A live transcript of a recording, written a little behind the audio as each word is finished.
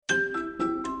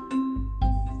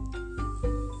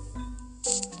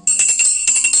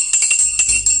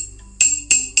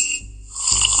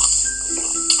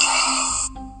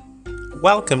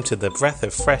Welcome to the Breath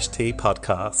of Fresh Tea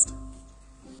podcast.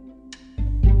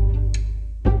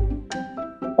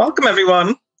 Welcome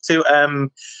everyone to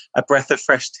A Breath of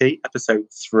Fresh Tea, episode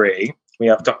 3. We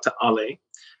have Dr. Oli,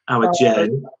 our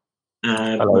Jen,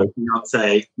 and my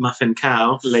fiance, Muffin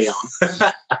Cow, Leon.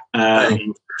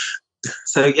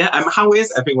 So yeah, how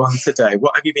is everyone today?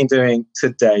 What have you been doing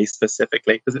today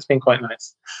specifically? Because it's been quite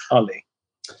nice. Oli.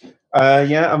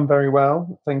 Yeah, I'm very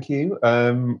well, thank you.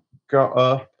 Got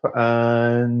up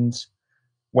and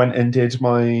went and did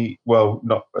my,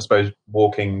 I suppose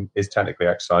walking is technically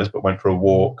exercise, but went for a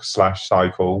walk /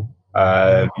 cycle.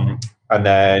 And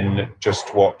then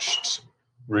just watched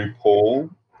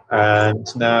RuPaul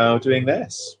and now doing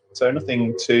this. So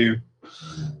nothing too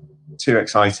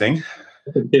exciting.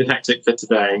 It's been hectic for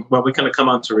today. Well, we're going to come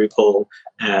on to RuPaul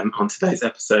on today's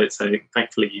episode, so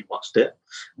thankfully you watched it.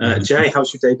 Jay,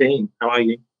 how's your day been? How are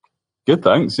you? Good,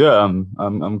 thanks. Yeah,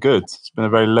 I'm good. It's been a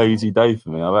very lazy day for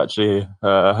me. I've actually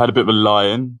had a bit of a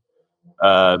lie-in,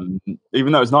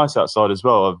 even though it's nice outside as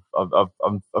well.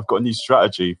 I've got a new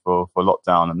strategy for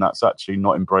lockdown, and that's actually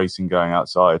not embracing going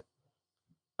outside.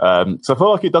 So I feel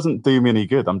like it doesn't do me any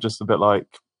good. I'm just a bit like,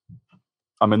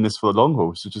 I'm in this for the long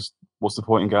haul. So just what's the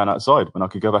point in going outside when I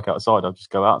could go back outside? I'll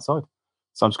just go outside.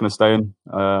 So I'm just going to stay in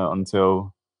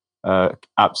until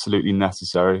absolutely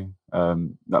necessary.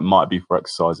 That might be for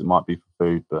exercise, it might be for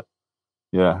food, but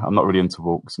yeah, I'm not really into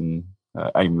walks and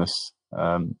aimless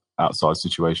outside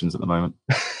situations at the moment.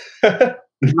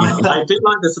 I do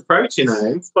like this approach,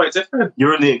 it's quite different.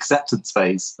 You're in the acceptance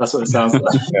phase. That's what it sounds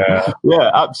like.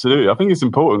 Yeah, absolutely. I think it's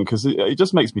important because it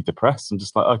just makes me depressed. I'm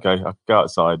just like, okay, I can go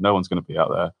outside. No one's going to be out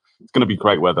there. It's going to be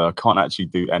great weather. I can't actually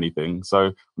do anything.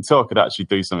 So until I could actually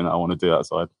do something that I want to do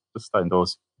outside, just stay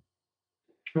indoors.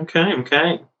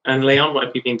 Okay. And Leon, what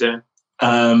have you been doing?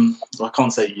 I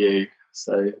can't say you,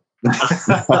 so...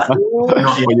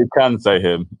 Well, you can say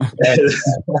him.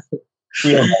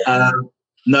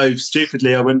 No,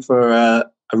 stupidly, I went for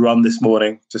a run this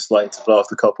morning, just like to blow off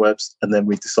the cobwebs, and then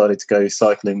we decided to go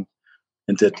cycling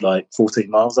and did like 14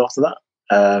 miles after that.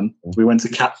 We went to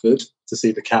Catford to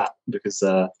see the cat because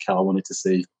Cal wanted to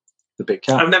see the big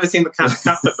cat. I've never seen the cat of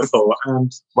Catford before.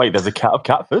 Wait, there's a cat of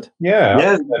Catford?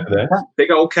 Yeah. Big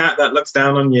old cat that looks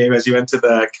down on you as you enter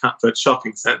the Catford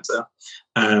shopping centre.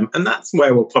 And that's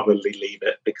where we'll probably leave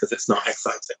it because it's not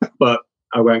exciting. But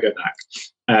I won't go back.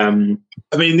 I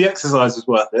mean, the exercise was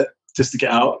worth it just to get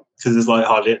out because there's like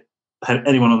hardly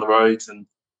anyone on the roads, and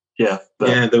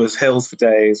there was hills for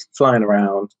days, flying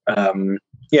around. And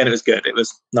it was good. It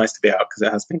was nice to be out because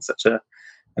it has been such a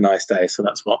nice day. So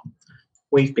that's what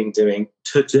we've been doing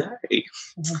today.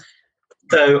 Mm-hmm.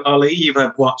 So, Oli, you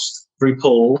have watched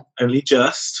RuPaul only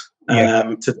just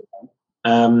today.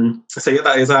 So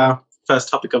that is our first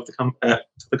topic of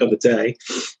the day.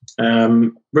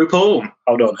 RuPaul.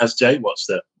 Hold on, has Jay watched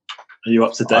it? Are you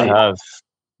up to date? I have,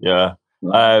 yeah.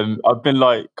 I've been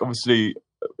like, obviously,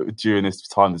 during this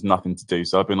time, there's nothing to do,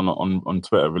 so I've been on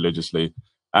Twitter religiously,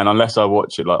 and unless I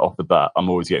watch it like off the bat, I'm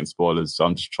always getting spoilers, so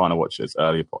I'm just trying to watch it as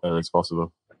early as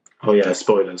possible. Oh yeah,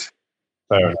 spoilers.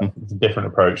 Fair enough. It's a different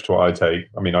approach to what I take.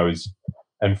 I mean, I was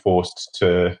enforced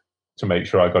to make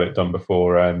sure I got it done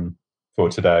before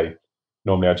today.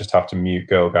 Normally, I just have to mute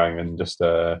Girl Gang and just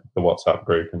the WhatsApp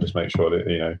group and just make sure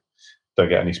that, don't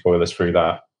get any spoilers through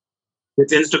that.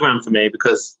 It's Instagram for me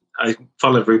because I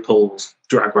follow RuPaul's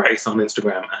Drag Race on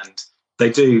Instagram, and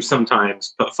they do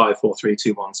sometimes put 5, 4, 3,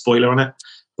 2, 1 spoiler on it,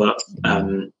 but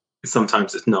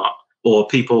sometimes it's not. Or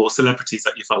celebrities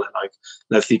that you follow, like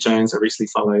Leslie Jones, I recently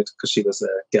followed because she was a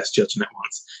guest judge in it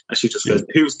once, and she just goes,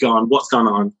 "Who's gone? What's gone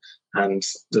on?" And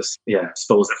just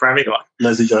spoils it for everyone.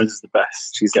 Leslie Jones is the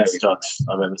best. She's guest judge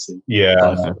I've ever seen. Yeah,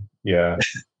 that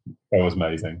was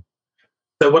amazing.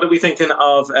 So, what are we thinking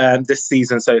of this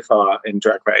season so far in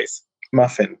Drag Race?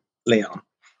 Muffin, Leon,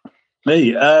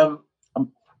 me. I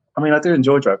do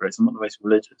enjoy Drag Race. I'm not the most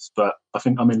religious, but I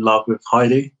think I'm in love with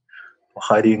Heidi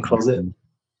in Closet.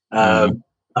 I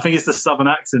think it's the Southern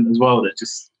accent as well that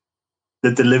just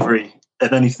the delivery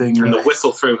and anything. And the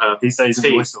whistle through her. He says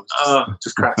the whistle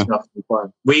just cracks me up.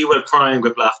 We were crying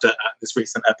with laughter at this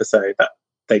recent episode that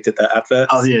they did their advert.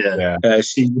 Oh yeah.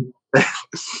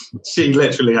 She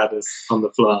literally had us on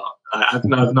the floor. I've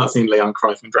not seen Leon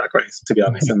cry from Drag Race, to be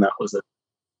honest, and that was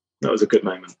a good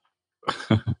moment.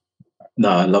 No,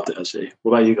 I loved it actually.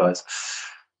 What about you guys?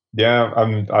 Yeah,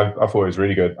 I thought it was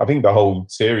really good. I think the whole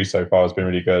series so far has been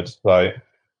really good. Like,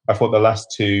 I thought the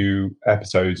last 2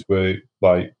 episodes were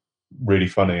like really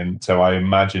funny, and so I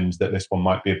imagined that this one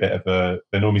might be a bit of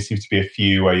there normally seems to be a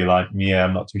few where you're like,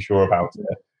 I'm not too sure about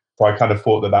it. So I kind of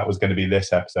thought that was going to be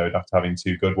this episode after having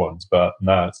 2 good ones, but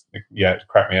no, it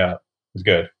cracked me up. It was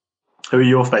good. Who are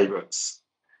your favourites?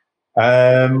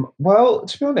 Well,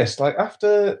 to be honest, like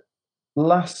after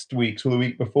last week's or the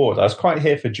week before, I was quite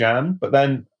here for Jan, but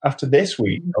then after this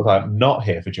week, I was like, not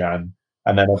here for Jan.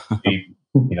 And then obviously,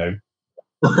 you know,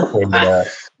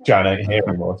 Jan ain't here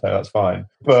anymore, so that's fine.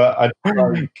 But I do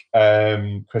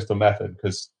like Crystal Method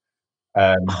because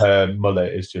her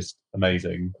mullet is just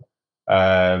amazing.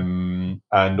 And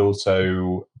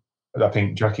also, I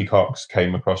think Jackie Cox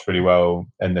came across really well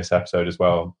in this episode as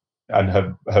well. And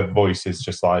her voice is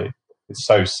just like, it's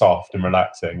so soft and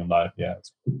relaxing. I'm like, yeah.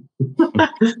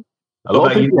 A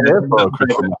lot of people are there for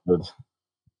Crystal Method.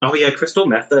 Oh yeah, Crystal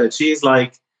Method. She's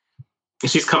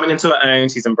coming into her own.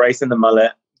 She's embracing the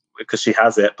mullet because she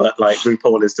has it. But like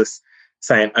RuPaul is just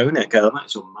saying, "Own it, girl.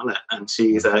 That's your mullet." And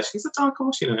she's a dark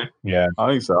horse, you know. Yeah,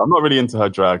 I think so. I'm not really into her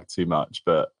drag too much,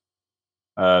 but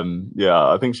yeah,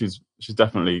 I think she's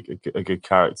definitely a good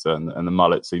character, and the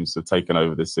mullet seems to have taken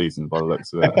over this season by the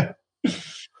looks of it.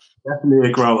 Definitely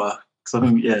a grower. Because I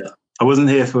think, I wasn't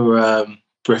here for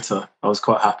Britta. I was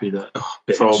quite happy that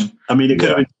it could have been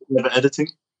clever editing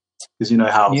because you know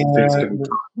how things can be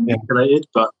manipulated,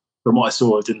 but from what I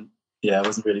saw, I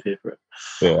wasn't really here for it.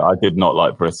 Yeah, I did not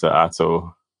like Britta at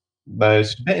all. No,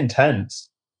 it's a bit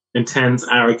intense. Intense,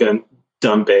 arrogant,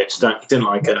 dumb bitch. Didn't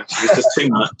like her. She was just too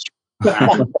much.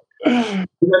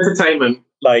 Entertainment,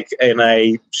 like in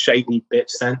a shady bitch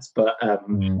sense, but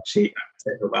she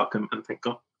said her welcome, and thank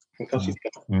God she's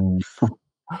good.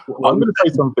 I'm going to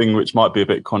say something which might be a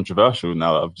bit controversial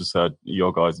now that I've just heard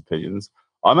your guys' opinions.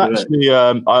 I'm actually,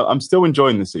 I'm still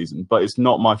enjoying the season, but it's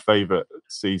not my favourite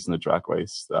season of Drag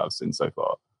Race that I've seen so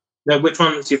far. No, which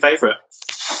one's your favourite?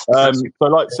 So,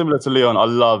 like, similar to Leon, I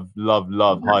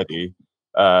love Heidi.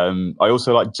 I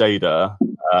also like Jada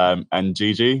and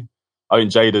Gigi. I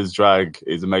think Jada's drag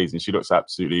is amazing. She looks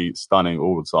absolutely stunning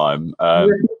all the time.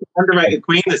 Underrated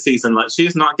queen this season. Like,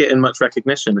 she's not getting much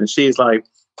recognition, and she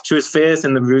was fierce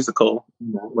in the musical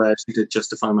where she did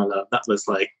 "Justify My Love." That was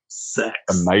like sex.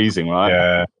 Amazing,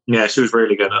 right? Yeah, she was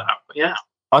really good at that. But yeah,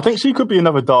 I think she could be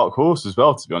another dark horse as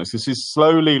well, to be honest, because she's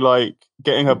slowly like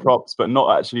getting her props, but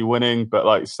not actually winning, but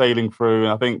like sailing through.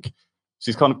 And I think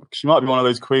she might be one of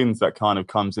those queens that kind of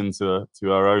comes into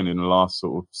her own in the last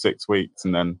sort of 6 weeks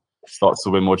and then starts to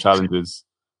win more challenges.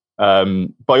 But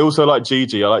I also like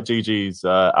Gigi. I like Gigi's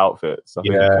outfits. I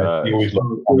think, you always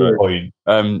look on the point.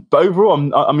 But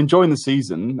overall, I'm enjoying the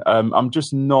season. I'm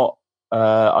just not.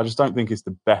 I just don't think it's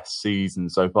the best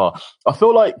season so far. I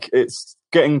feel like it's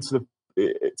getting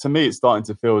to me, it's starting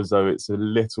to feel as though it's a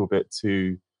little bit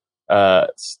too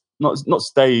not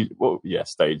staged. Well, yeah,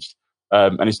 staged,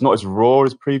 and it's not as raw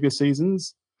as previous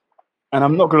seasons. And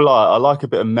I'm not going to lie, I like a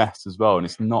bit of mess as well, and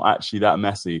it's not actually that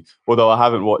messy, although I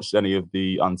haven't watched any of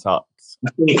the Untucked.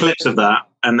 I've seen clips of that,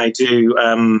 and they do,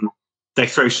 they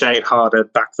throw shade harder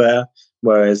back there,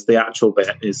 whereas the actual bit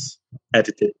is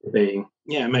edited to be,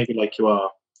 maybe like you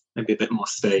are, maybe a bit more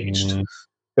staged.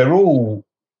 They're all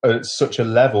at such a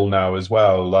level now as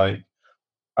well. Like,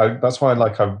 that's why I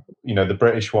like, the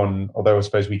British one, although I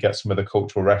suppose we get some of the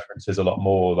cultural references a lot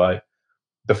more, like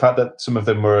the fact that some of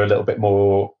them were a little bit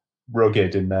more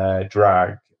rugged in their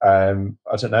drag. I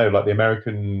don't know, like the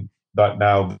American, like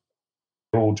now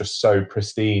they're all just so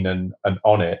pristine and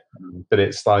on it that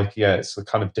it's like, it's a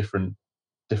kind of different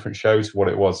shows to what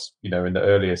it was, in the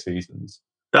earlier seasons.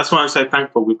 That's why I'm so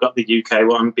thankful we've got the UK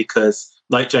one, because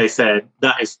like Jay said,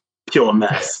 that is pure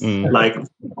mess. Like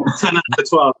 10 out of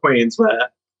 12 queens were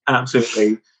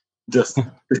absolutely just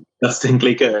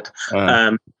disgustingly good.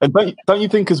 And don't you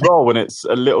think as well, when it's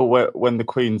a little when the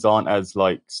queens aren't as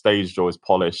like staged or as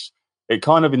polished, it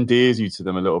kind of endears you to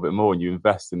them a little bit more, and you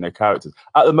invest in their characters.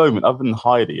 At the moment, other than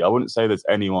Heidi, I wouldn't say there's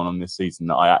anyone on this season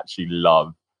that I actually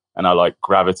love and I like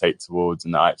gravitate towards,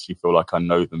 and I actually feel like I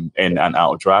know them in and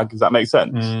out of drag. Does that make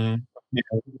sense?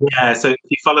 Yeah, so if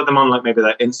you follow them on like maybe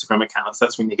their Instagram accounts,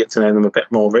 that's when you get to know them a bit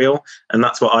more real, and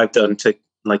that's what I've done to,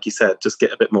 like you said, just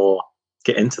get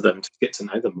into them, to get to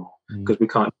know them more, because we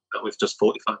can't do that with just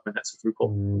 45 minutes of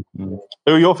RuPaul. Who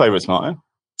are your favourites, Martyn?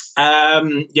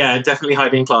 Definitely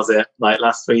Heidi in Closet, like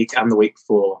last week and the week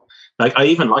before. Like, I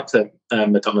even liked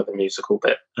Madonna the musical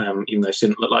bit, even though she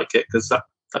didn't look like it, because that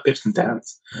bitch can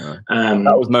dance.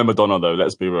 That was no Madonna, though,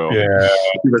 let's be real. Yeah.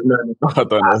 I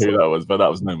don't know who that was, but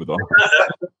that was no Madonna.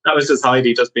 That was just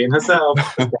Heidi just being herself.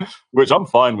 Which I'm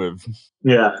fine with.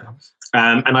 Yeah.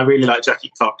 And I really like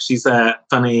Jackie Cox. She's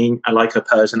funny. I like her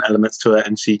Persian elements to it,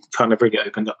 and she kind of really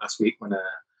opened up last week when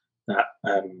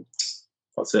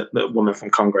the woman from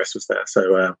Congress was there.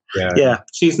 So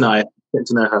she's nice. Get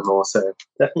to know her more. So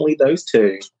definitely those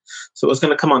two. So what I was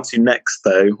going to come on to next,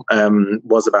 though,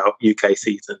 was about UK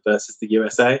season versus the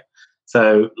USA.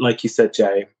 So, like you said,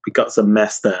 Jay, we got some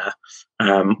mess there.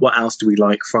 What else do we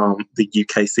like from the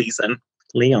UK season?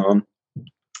 Leon.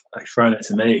 Like throwing it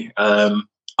to me. I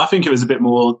think it was a bit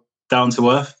more down to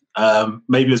earth.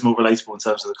 Maybe it was more relatable in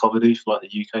terms of the comedy for like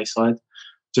the UK side,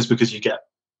 just because you get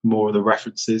more of the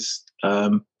references.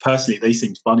 Personally, they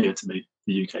seemed funnier to me,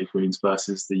 the UK queens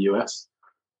versus the US,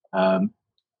 and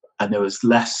there was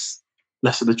less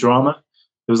of the drama.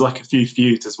 There was like a few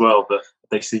feuds as well, but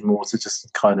they seemed more to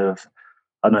just kind of,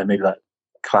 I don't know, maybe that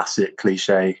classic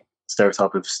cliche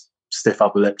stereotype of stiff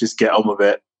upper lip, just get on with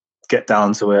it, get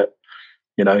down to it.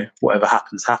 You know, whatever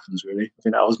happens, happens, really. I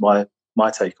think that was my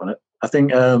take on it. I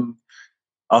think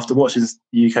after watching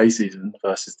the UK season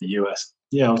versus the US,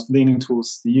 I was leaning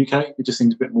towards the UK. It just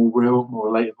seemed a bit more real,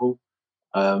 more relatable.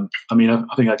 I mean,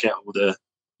 I think I get all the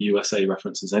USA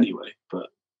references anyway, but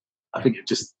I think it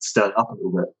just stirred up a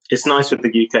little bit. It's nice with the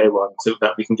UK one so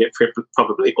that we can get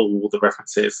probably all the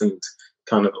references and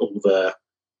kind of all the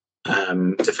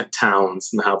different towns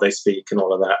and how they speak and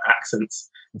all of their accents.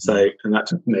 So, and that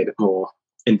just made it more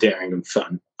endearing and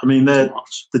fun. I mean, the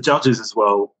judges as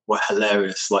well were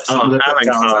hilarious. Like some of the Alan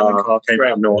Carr came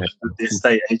from North, the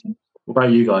estate agent. What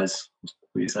about you guys?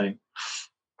 What are you saying?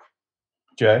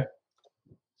 Jay?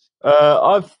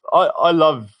 I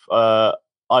love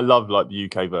like the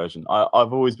UK version.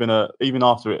 I've always been even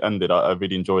after it ended, I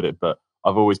really enjoyed it, but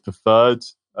I've always preferred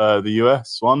the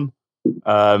US one.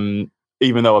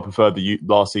 Even though I preferred the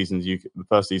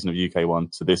first season of UK one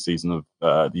to this season of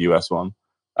the US one.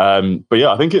 But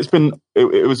yeah, I think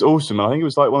it was awesome. And I think it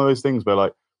was like one of those things where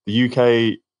like the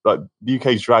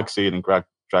UK's drag scene and drag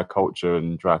culture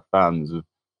and drag fans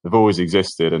have always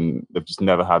existed, and they've just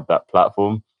never had that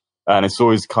platform. And it's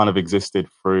always kind of existed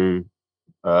through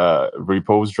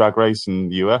RuPaul's Drag Race in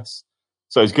the US.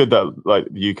 So it's good that like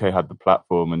the UK had the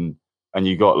platform, and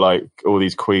you got like all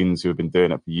these queens who have been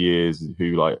doing it for years,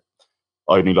 who like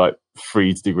only like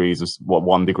 1 degree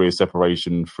of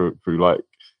separation through like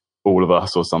all of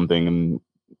us or something, and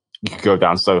you could go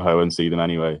down Soho and see them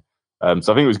anyway. So I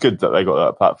think it was good that they got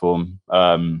that platform.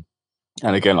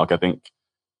 And again, like I think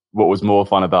what was more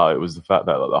fun about it was the fact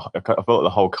that I felt like the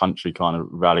whole country kind of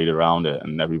rallied around it,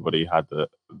 and everybody had the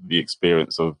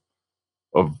experience of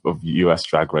US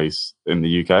Drag Race in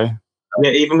the UK.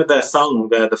 Yeah, even with their song,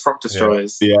 the Frock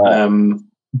Destroyers. Yeah.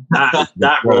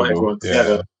 That brought everyone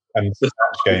together. Yeah. And the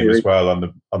match game as well on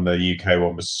the UK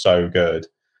one was so good.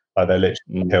 Like they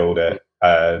literally killed it.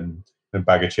 And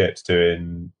Bag of Chips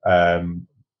doing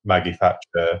Maggie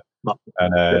Thatcher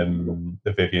and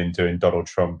the Vivian doing Donald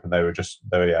Trump, and they were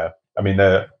I mean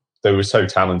they were so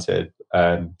talented,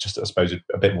 and just I suppose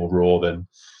a bit more raw than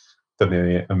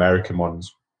the American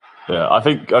ones. Yeah, I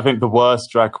think the worst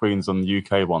drag queens on the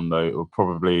UK one though were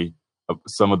probably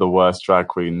some of the worst drag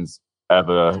queens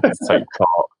ever to take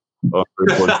part on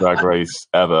RuPaul's Drag Race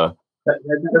ever.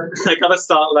 They gotta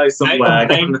start low somewhere.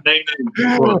 Name.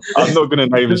 I'm not going to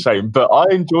name and shame, but I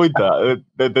enjoyed that.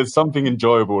 There's something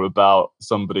enjoyable about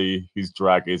somebody whose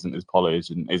drag isn't as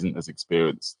polished and isn't as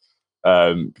experienced,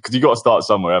 because you got to start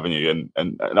somewhere, haven't you?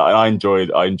 And I enjoyed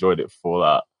it for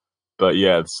that. But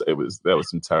yeah, there was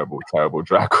some terrible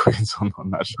drag queens on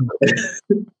that show.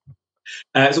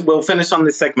 So we'll finish on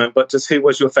this segment, but just who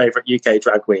was your favourite UK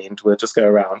drag queen? We'll just go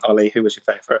around. Oli, who was your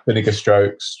favourite? Vinegar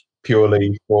Strokes,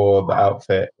 purely for the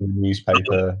outfit in the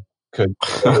newspaper.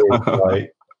 I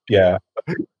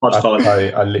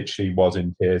literally was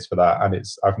in tears for that, and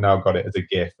I've now got it as a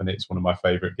GIF, and it's one of my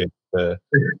favourite GIFs to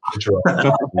draw.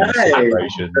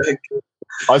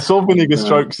 I saw Vinegar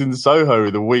Strokes in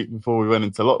Soho the week before we went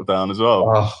into lockdown as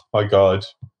well. Oh my god,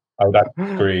 I would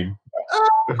scream.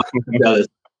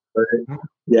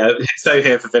 Yeah, so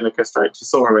here for Vinegar Strokes. You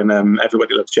saw her in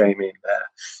Everybody Loves Jamie in there.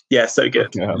 Yeah, so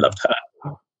good. Yeah. Loved her.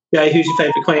 Yeah, who's your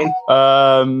favourite queen?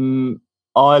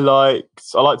 I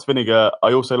liked Vinegar.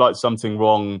 I also liked Something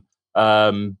Wrong,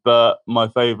 but my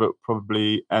favourite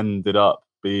probably ended up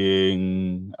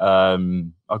being I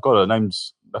got her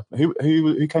name's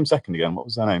who came second again? What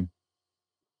was her name?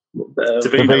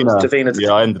 Davina.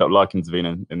 Yeah, I ended up liking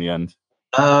Davina in the end.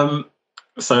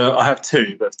 So I have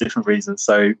two, but for different reasons.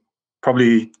 So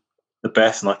probably the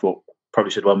best, and I thought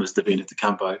probably should have won, was Davina De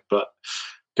Campo, but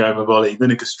going with Oli,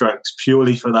 Vinegar Strokes,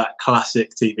 purely for that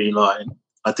classic TV line.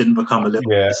 I didn't become a little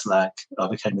bit slag. I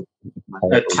became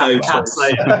a cat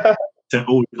slayer. To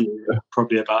all of you,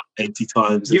 probably about 80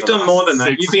 times. You've done more than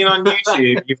that. You've been on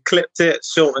YouTube. You've clipped it,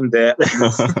 shortened it,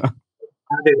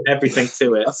 added everything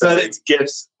to it. I've said it's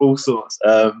GIFs, all sorts.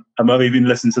 And I've even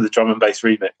listened to the drum and bass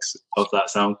remix of that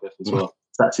sound clip as well.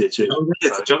 It's actually a tune. Oh, really?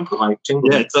 It's a jungle.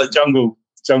 Yeah, it's a jungle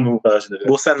version of it.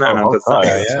 We'll send that around.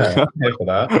 Yeah, I'm here for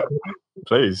that.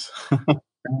 Please.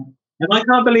 And I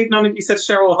can't believe none of you said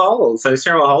Cheryl Hole. So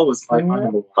Cheryl Hole was my number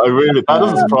one. Oh, really? That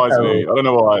doesn't surprise me. I don't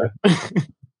know why.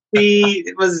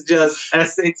 It was just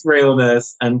Essex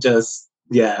realness and just,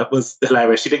 yeah, it was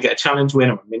hilarious. She didn't get a challenge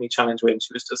win or a mini challenge win.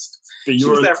 She was just, she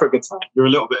was there for a good time. You're a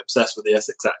little bit obsessed with the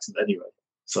Essex accent anyway.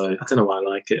 So I don't know why I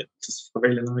like it. Just I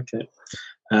really like it.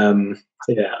 So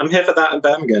yeah, I'm here for that in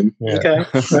Birmingham. Yeah. Okay.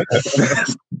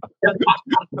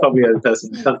 Probably the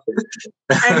person in the country.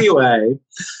 Anyway,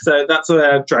 so that's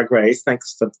a Drag Race.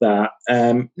 Thanks for that.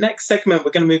 Next segment,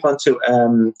 we're going to move on to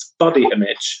body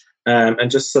image and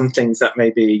just some things that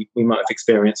maybe we might have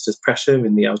experienced as pressure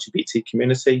in the LGBT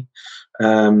community.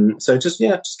 So just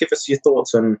give us your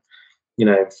thoughts on,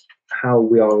 how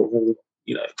we are all,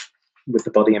 with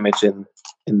the body image in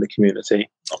the community.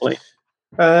 Ollie?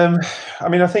 I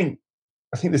think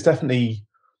there's definitely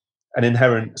an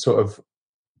inherent sort of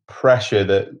pressure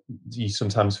that you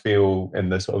sometimes feel in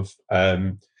the sort of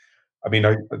I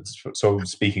sort of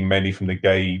speaking mainly from the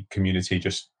gay community,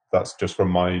 that's just from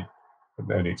my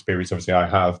only experience obviously I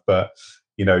have, but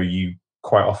you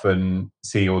quite often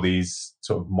see all these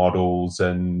sort of models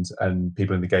and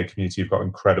people in the gay community who've got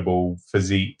incredible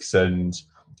physiques and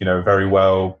very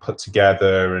well put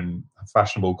together and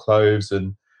fashionable clothes,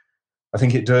 and I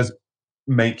think it does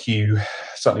make you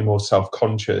slightly more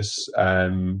self-conscious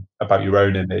about your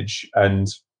own image. And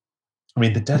I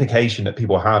mean, the dedication that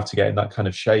people have to get in that kind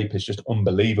of shape is just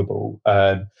unbelievable.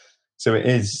 So it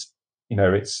is,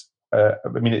 it's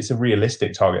a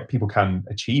realistic target. People can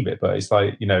achieve it, but it's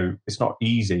like, it's not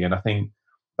easy. And I think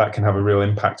that can have a real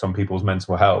impact on people's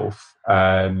mental health.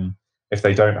 If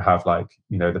they don't have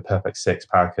the perfect six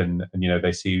pack and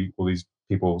they see all these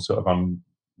people sort of on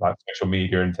like social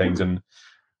media and things, and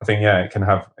I think it can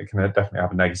definitely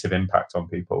have a negative impact on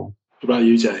people. What about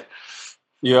you, Jay?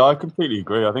 Yeah, I completely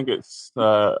agree. I think it's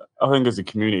I think as a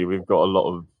community we've got a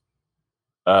lot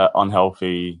of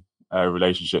unhealthy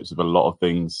relationships with a lot of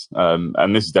things,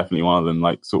 and this is definitely one of them.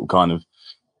 Like sort of kind of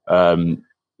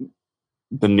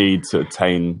the need to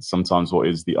attain sometimes what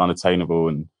is the unattainable,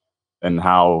 and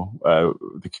how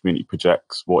the community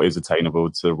projects what is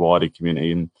attainable to the wider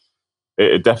community, and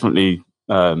it definitely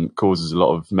causes a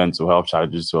lot of mental health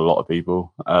challenges to a lot of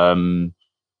people.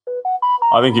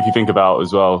 I think if you think about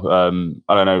as well, I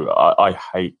don't know, I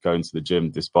hate going to the gym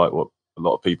despite what a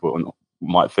lot of people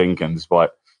might think, and despite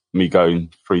me going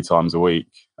 3 times a week.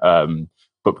 But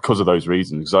because of those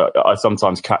reasons, I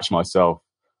sometimes catch myself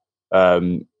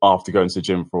after going to the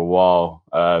gym for a while.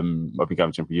 I've been going to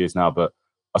the gym for years now, but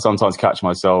I sometimes catch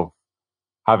myself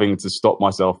having to stop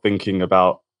myself thinking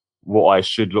about what I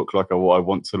should look like or what I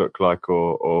want to look like,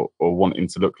 or wanting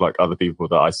to look like other people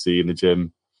that I see in the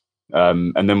gym.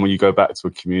 And then when you go back to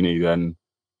a community then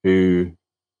who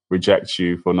reject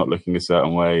you for not looking a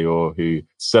certain way, or who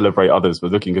celebrate others for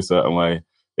looking a certain way,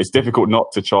 it's difficult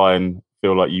not to try and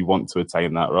feel like you want to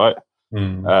attain that, right?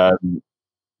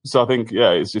 So I think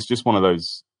it's just one of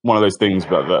those things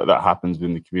that happens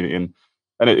within the community, and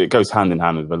it goes hand in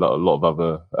hand with a lot of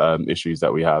other issues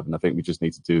that we have, and I think we just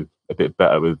need to do a bit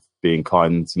better with being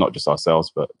kind to not just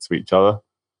ourselves but to each other.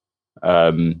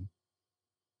 And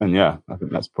I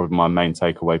think that's probably my main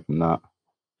takeaway from that.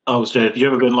 Oh, Jay, have you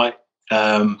ever been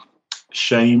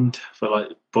shamed for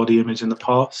body image in the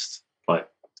past,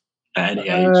 at any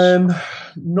age?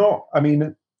 Not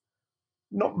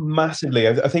massively.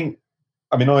 I think.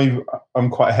 I'm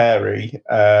quite hairy,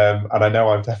 and I know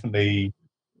I've definitely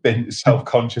been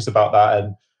self-conscious about that,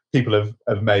 and people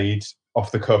have made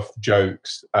off the cuff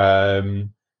jokes. But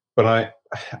I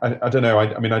don't know. I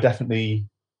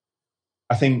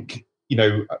think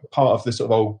part of the sort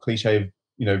of old cliche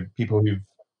of people who've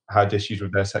had issues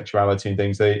with their sexuality and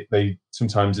things, they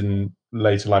sometimes in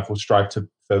later life will strive for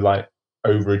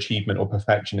overachievement or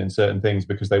perfection in certain things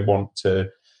because they want to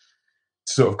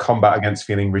sort of combat against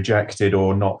feeling rejected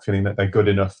or not feeling that they're good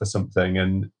enough for something,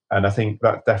 and I think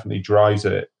that definitely drives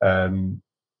it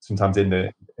sometimes in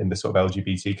the sort of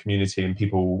LGBT community, and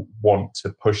people want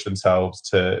to push themselves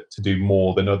to do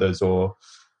more than others, or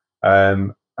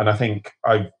and I think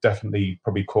I've definitely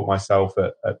probably caught myself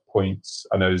at points.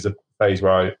 I know there's a phase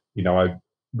where I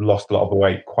lost a lot of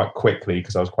weight quite quickly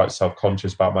because I was quite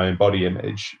self-conscious about my own body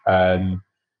image, and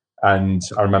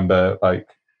I remember I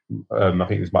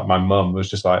think it was my mum was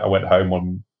just I went home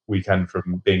one weekend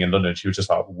from being in London. She was just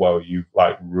like, "Whoa, you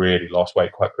really lost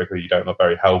weight quite quickly. You don't look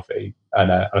very healthy."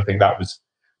 And I think that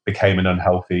became an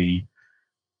unhealthy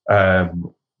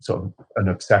sort of an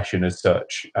obsession as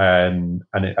such. I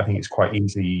think it's quite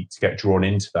easy to get drawn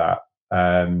into that.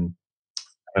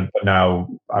 But now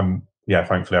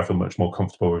thankfully I feel much more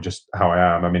comfortable with just how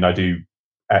I am. I mean, I do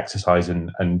exercise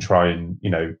and try and, you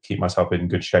know, keep myself in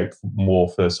good shape more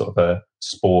for sort of a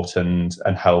sport and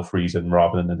health reason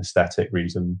rather than an aesthetic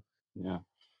reason. Yeah.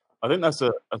 I think that's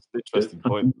an interesting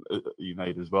point you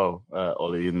made as well,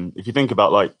 Ollie. And if you think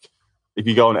about, like, if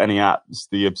you go on any apps,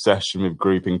 the obsession with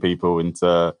grouping people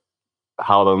into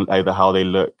either how they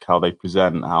look, how they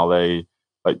present, how they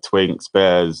like twinks,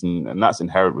 bears, and that's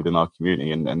inherent within our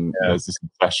community. And there's this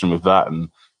obsession with that. And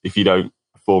if you don't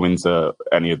fall into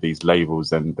any of these labels,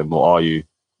 then what are you?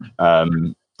 So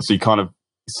you kind of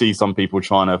see some people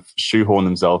trying to shoehorn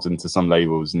themselves into some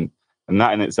labels, and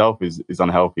that in itself is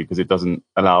unhealthy because it doesn't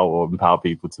allow or empower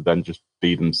people to then just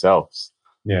be themselves.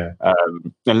 Yeah.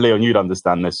 And Leon, you'd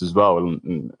understand this as well,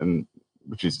 and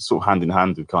which is sort of hand in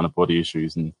hand with kind of body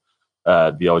issues and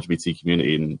the LGBT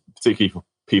community, and particularly for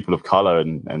people of color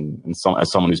and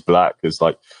as someone who's black, is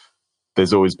like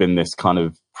there's always been this kind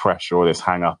of pressure or this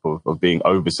hang up of being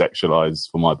over sexualized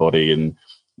for my body, and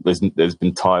there's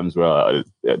been times where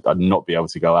I'd not be able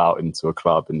to go out into a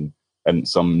club and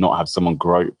not have someone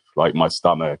grope like my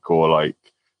stomach or like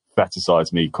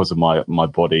fetishize me because of my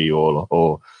body,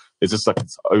 or it's just like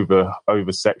it's over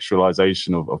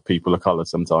sexualization of people of color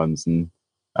sometimes, and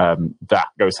that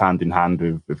goes hand in hand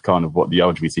with kind of what the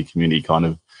LGBT community kind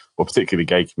of, or particularly the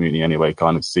gay community anyway,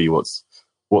 kind of see what's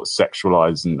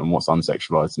sexualized and what's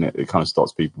unsexualized, and it kind of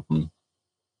stops people from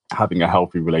having a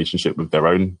healthy relationship with their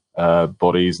own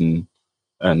bodies and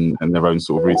their own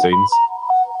sort of routines.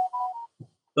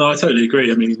 No, I totally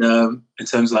agree. I mean, in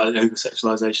terms of like over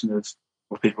sexualization of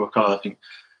people of colour, I think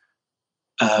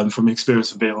from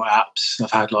experience of being on apps,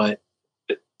 I've had like,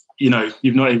 you know,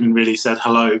 you've not even really said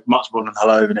hello, much more than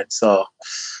hello, and it's what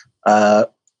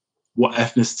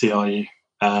ethnicity are you?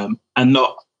 And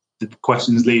not the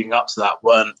questions leading up to that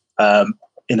weren't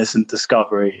innocent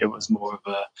discovery. It was more of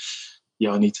a,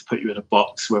 I need to put you in a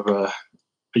box. Whether,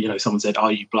 you know, someone said,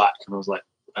 "Are you black?" and I was like,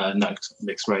 "No,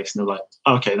 mixed race." And they're like,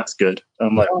 "Okay, that's good." And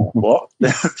I'm like, "What?"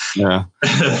 Yeah.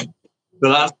 So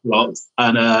that's a lot.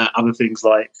 And other things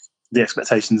like the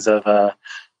expectations of,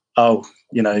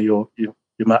 you know, you're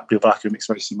black, you're mixed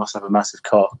race, you must have a massive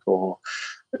cock, or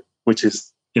which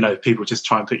is, you know, people just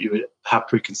try and have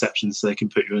preconceptions so they can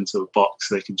put you into a box,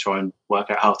 so they can try and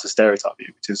work out how to stereotype you,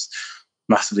 which is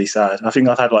massively sad. I think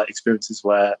I've had like experiences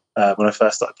where when I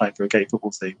first started playing for a gay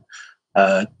football team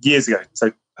years ago,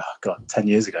 so 10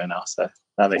 years ago now, so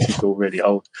that makes me feel really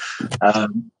old.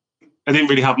 I didn't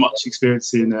really have much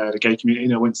experience in the gay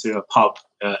community. I went to a pub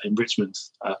in Richmond.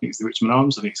 I think it's the Richmond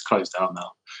Arms. I think it's closed down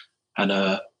now. And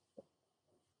there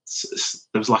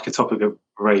was like a topic of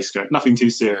race going, nothing too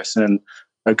serious. And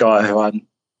a guy who I hadn't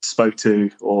spoke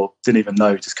to or didn't even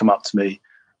know just come up to me,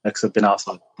 because I've been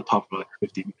outside the pub for like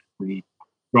 50 minutes. And he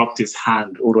rubbed his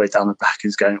hand all the way down the back and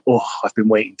was going, "Oh, I've been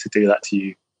waiting to do that to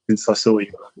you since I saw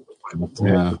you."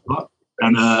 Yeah.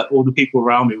 And all the people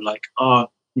around me were like, "Oh,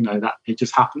 you know, that it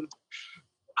just happened."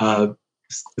 The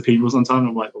people sometimes,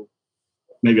 I'm like, well,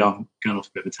 maybe I'm going off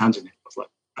a bit of a tangent here. I was like,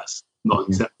 that's not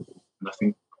acceptable. And I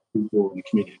think people in the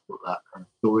community have got that kind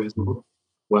of story as well,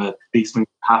 where these things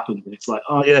happen and it's like,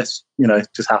 oh yes, you know, it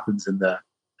just happens in the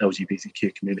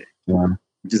LGBTQ community,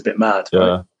 which is a bit mad.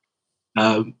 Yeah.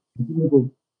 Right?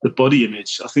 The body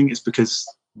image, I think it's because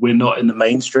we're not in the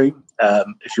mainstream.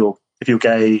 If you're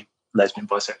gay, lesbian,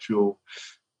 bisexual,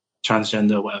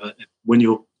 transgender, whatever, when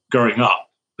you're growing up,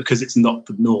 because it's not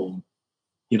the norm,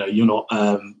 you know, you're not,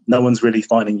 no one's really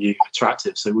finding you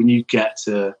attractive. So when you get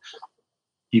to,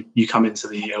 you come into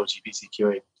the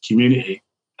LGBTQ community,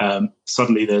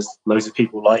 suddenly there's loads of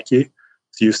people like you.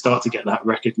 So you start to get that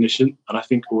recognition. And I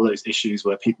think all those issues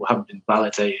where people haven't been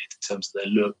validated in terms of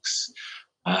their looks,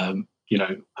 you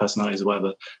know, personalities or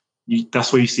whatever,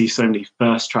 that's where you see so many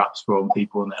thirst traps from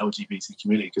people in the LGBT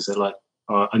community, because they're like,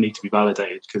 oh, I need to be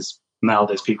validated because now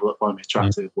there's people that find me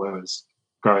attractive, whereas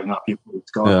growing up, people would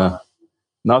go on.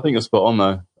 No, I think you're spot on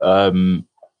though.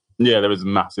 There is a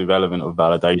massive element of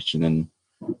validation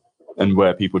and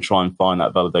where people try and find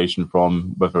that validation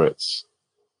from, whether it's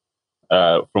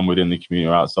from within the community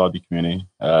or outside the community.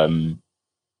 I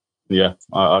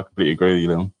completely agree with you,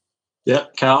 Leon. Yeah,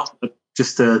 Cal,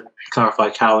 just to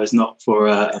clarify, Cal is not for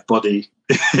a body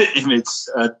image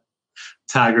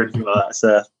tag or anything like that. It's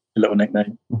a little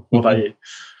nickname. What about you?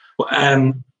 Well,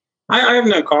 I have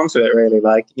no qualms with it really.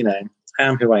 Like, you know, I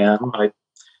am who I am. I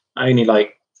only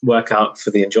like work out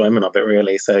for the enjoyment of it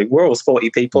really. So we're all sporty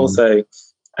people. So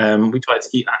we try to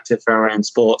keep active for our own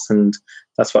sports, and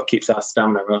that's what keeps our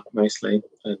stamina up mostly,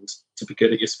 and to be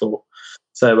good at your sport.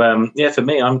 So for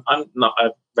me, I'm not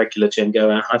a regular gym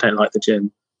goer. I don't like the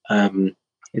gym.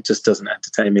 It just doesn't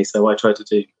entertain me. So I try to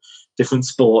do different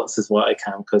sports as what I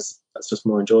can, because that's just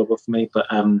more enjoyable for me. But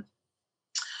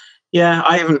Yeah,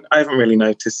 I haven't really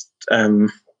noticed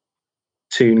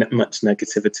too much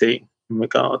negativity in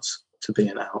regards to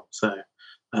being out. So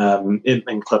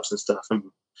in clubs and stuff and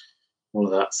all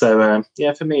of that. So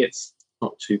yeah, for me, it's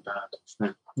not too bad.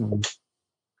 So.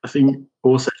 I think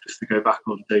also, just to go back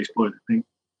on Dave's point, I think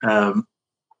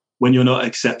when you're not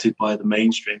accepted by the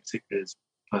mainstream, particularly as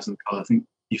a person of colour, I think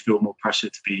you feel more pressure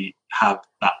to have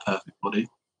that perfect body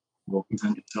or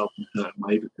present yourself in a certain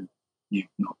way because you've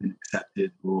not been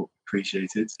accepted or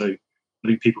appreciated. So I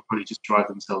think people probably just drive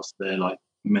themselves to their like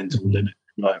mental limit.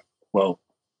 Like, well,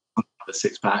 I have a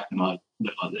six pack and I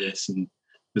look like this and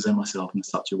present myself in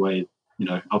such a way,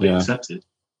 I'll be accepted.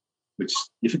 Which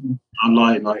if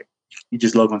online, like you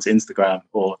just log onto Instagram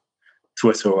or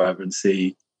Twitter or whatever and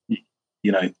see,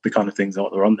 the kind of things that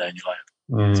are on there, and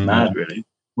you're like, it's mad, really.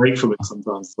 Break from it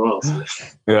sometimes as well. So.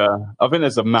 Yeah, I think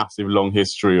there's a massive long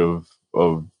history of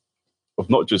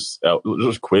not just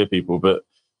queer people, but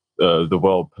the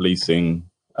world policing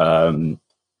POC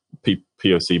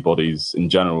bodies in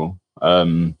general.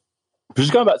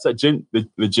 Just going back to that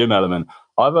the gym element,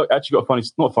 I've actually got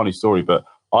not a funny story, but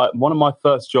one of my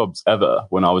first jobs ever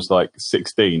when I was like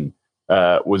 16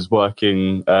 was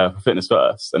working for Fitness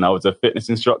First, and I was a fitness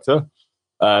instructor.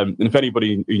 And if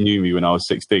anybody who knew me when I was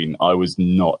 16, I was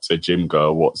not a gym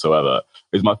girl whatsoever.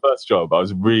 It was my first job. I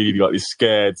was really like this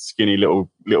scared, skinny little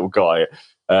guy.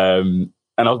 And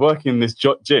I was working in this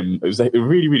gym. It was a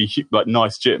really, really like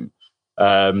nice gym.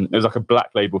 It was like a black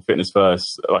label Fitness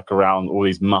First, like around all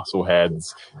these muscle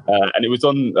heads. And it was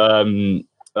on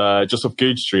just off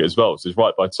Goodge Street as well. So it's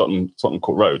right by Tottenham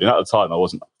Court Road. And at the time, I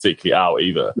wasn't particularly out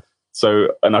either. So,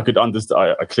 and I could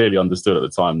understand, I clearly understood at the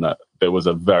time that there was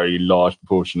a very large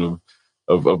proportion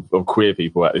of queer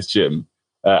people at this gym.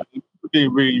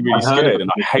 Being really, really scared, and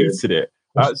I hated it.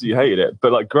 I absolutely hated it.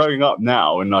 But like growing up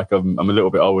now, and like I'm a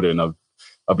little bit older, and I've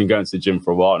been going to the gym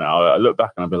for a while now. I look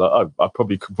back and I'd be like, oh, I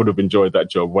probably would have enjoyed that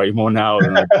job way more now.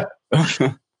 Than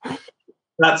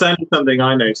That's only something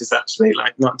I noticed actually.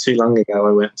 Like not too long ago,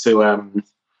 I went to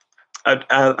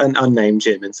an unnamed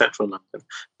gym in central London,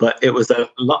 but it was a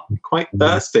lot quite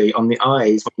thirsty on the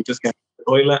eyes when you just get to the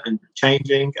toilet and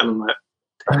changing, and I'm like,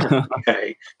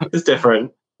 okay, it's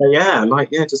different. But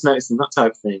just noticing that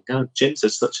type of thing. Gyms are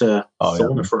such a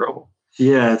sauna for all.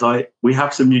 Yeah, like we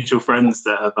have some mutual friends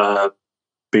that have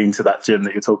been to that gym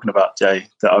that you're talking about, Jay,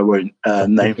 that I won't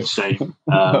name for shame.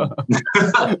 But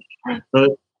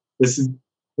this is an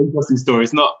interesting story.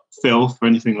 It's not filth or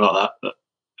anything like that, but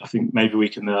I think maybe we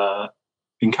can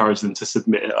encourage them to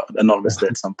submit it anonymously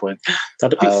at some point.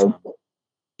 That'd be fun.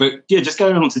 But yeah, just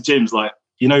going on to gyms, like,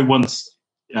 once,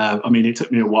 it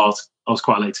took me a while. I was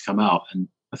quite late to come out. And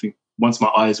I think once my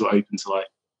eyes were open to like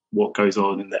what goes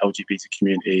on in the LGBT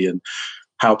community and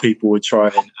how people would try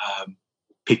and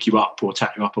pick you up or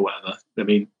chat you up or whatever.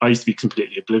 I used to be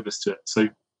completely oblivious to it. So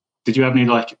did you have any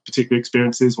like particular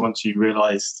experiences once you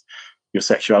realised your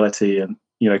sexuality and,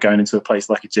 going into a place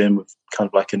like a gym with kind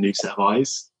of like a new set of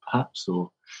eyes, perhaps,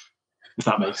 or if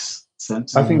that makes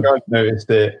sense? I think I've noticed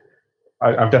it.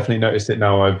 I've definitely noticed it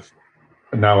now.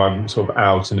 I'm sort of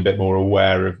out and a bit more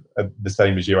aware of the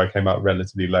same as you. I came out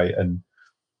relatively late, and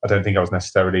I don't think I was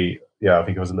necessarily. Yeah, I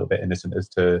think I was a little bit innocent as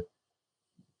to.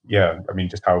 Yeah,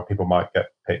 just how people might get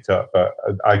picked up, but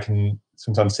I can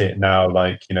sometimes see it now.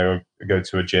 Like I go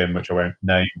to a gym, which I won't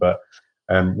name, but.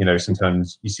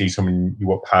 Sometimes you see someone you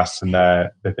walk past and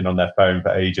they've been on their phone for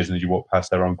ages, and as you walk past,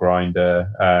 they're on Grindr.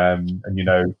 I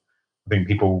think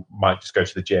people might just go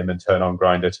to the gym and turn on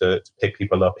Grindr to pick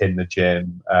people up in the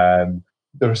gym.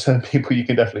 There are certain people you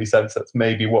can definitely sense that's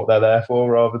maybe what they're there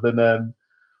for, rather than.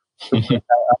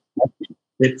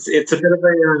 It's a bit of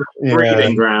a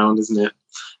breeding ground, isn't it?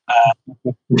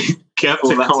 Careful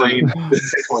to coin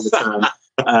the term.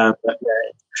 But yeah,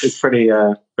 it's pretty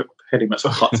much a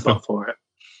hot spot for it.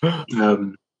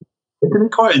 It can be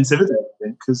quite intimidating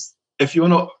because if you're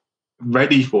not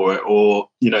ready for it, or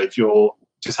if you're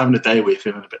just having a day where you're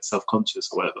feeling a bit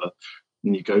self-conscious or whatever,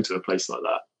 and you go to a place like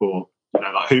that, or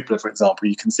like Hoopla, for example,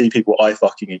 you can see people eye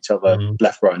fucking each other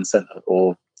left, right, and centre,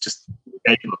 or just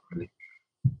really.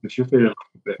 If you're feeling like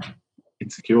a bit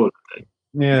insecure that day.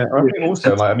 Yeah, I think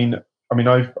also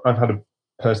I've had a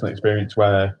personal experience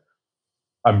where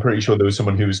I'm pretty sure there was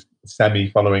someone who was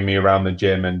following me around the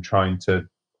gym and trying to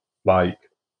like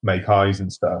make eyes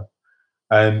and stuff,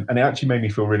 and it actually made me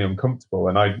feel really uncomfortable.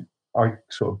 And I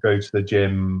sort of go to the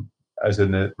gym as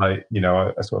a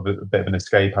sort of a bit of an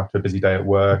escape after a busy day at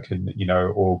work, and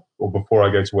or before I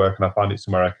go to work, and I find it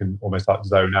somewhere I can almost like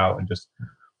zone out and just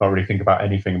not really think about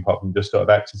anything apart from just sort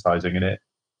of exercising. And it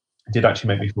did actually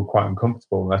make me feel quite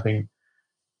uncomfortable. And I think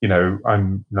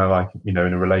I'm like, in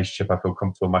a relationship, I feel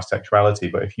comfortable in my sexuality.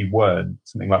 But if you weren't,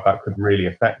 something like that could really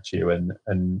affect you. And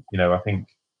I think,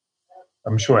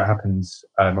 I'm sure it happens,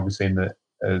 obviously in the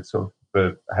sort of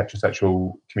the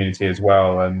heterosexual community as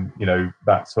well. And,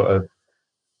 that sort of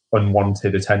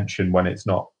unwanted attention when it's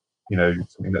not,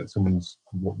 something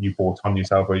that you brought on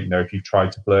yourself, or, if you try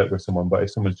to flirt with someone, but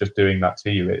if someone's just doing that to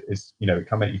you, it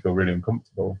can make you feel really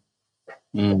uncomfortable.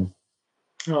 Mm.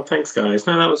 Oh, thanks, guys.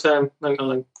 No, that was a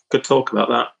good talk about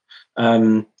that.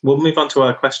 We'll move on to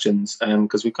our questions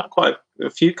because we've got quite a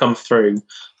few come through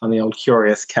on the old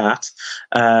Curious Cat.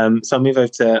 So I'll move over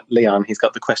to Leon. He's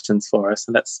got the questions for us.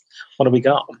 So what do we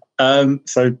got?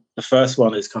 So the first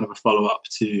one is kind of a follow-up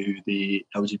to the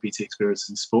LGBT experience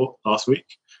in sport last week.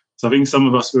 So I think some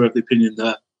of us were of the opinion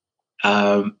that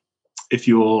if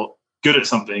you're good at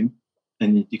something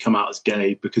and you come out as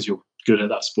gay because you're good at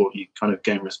that sport, you kind of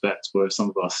gain respect, whereas some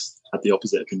of us had the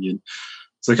opposite opinion.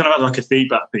 So I kind of had like a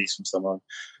feedback piece from someone.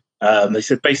 They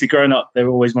said basically growing up, they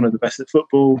were always one of the best at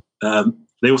football.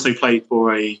 They also played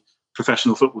for a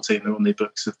professional football team. They were on the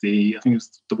books of I think it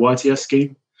was the YTS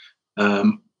scheme,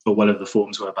 or whatever the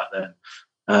forms were back then.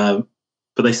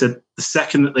 But they said the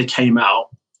second that they came out,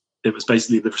 it was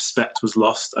basically the respect was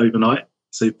lost overnight.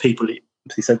 So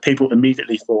he said people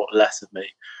immediately thought less of me.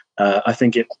 I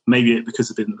think maybe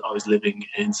because I was living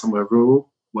in somewhere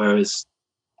rural, whereas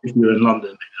if you were in London,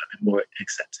 maybe I'd been more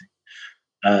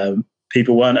accepting.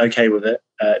 People weren't okay with it.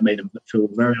 It made them feel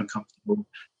very uncomfortable.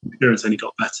 The experience only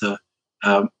got better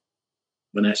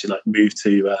when I actually moved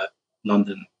to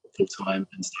London full time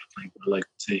and started playing for a local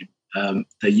team.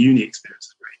 Their uni experience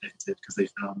was very negative because they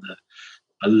found that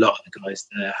a lot of the guys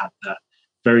there had that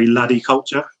very laddie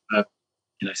culture.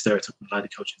 Stereotypical laddie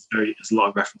culture. There's a lot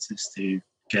of references to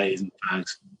gays and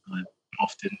fags,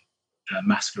 often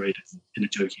masqueraded in a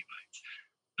jokey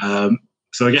way.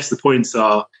 So I guess the points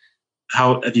are,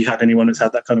 how have you had anyone that's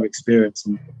had that kind of experience?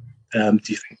 And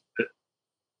do you think that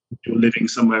if you're living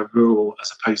somewhere rural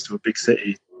as opposed to a big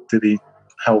city,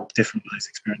 how different will those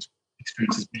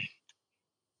experiences be?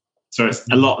 So it's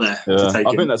a lot there to take.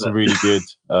 I think that's a really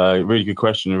good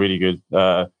question, a really good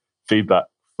feedback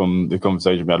from the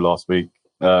conversation we had last week.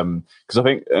 Because I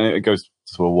think it goes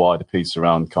to a wider piece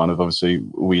around kind of, obviously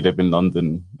we live in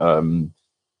London.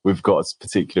 We've got a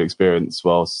particular experience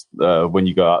whilst when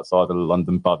you go outside of the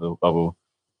London bubble,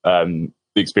 the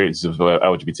experiences of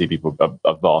LGBT people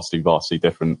are vastly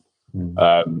different.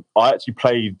 I actually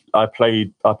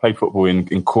played football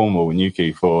in Cornwall in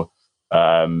UK for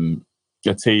a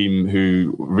team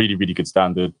who really good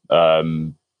standard.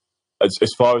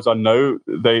 As far as I know,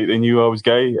 they knew I was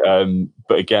gay,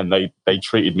 but again, they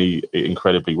treated me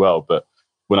incredibly well. But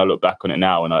when I look back on it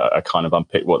now and I kind of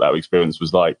unpick what that experience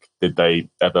was like, did they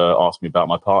ever ask me about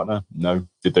my partner? No.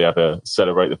 Did they ever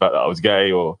celebrate the fact that I was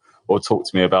gay or talk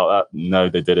to me about that? No,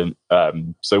 they didn't.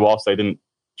 So whilst they didn't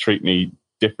treat me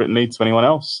differently to anyone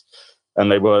else,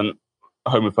 and they weren't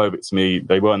homophobic to me,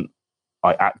 they weren't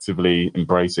actively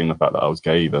embracing the fact that I was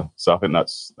gay either. So I think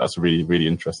that's a really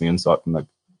interesting insight from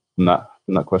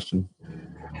that question.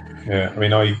 Yeah, I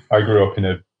mean, I grew up in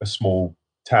a small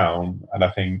town, and I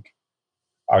think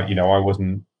I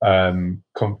wasn't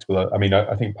comfortable. I mean,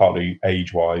 I think partly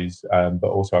age-wise, but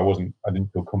also I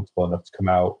didn't feel comfortable enough to come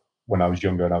out when I was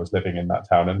younger and I was living in that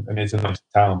town. And it's a nice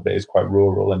town, but it's quite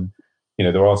rural. And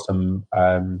there are some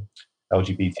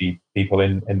LGBT people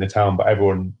in the town, but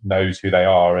everyone knows who they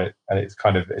are. And it's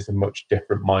a much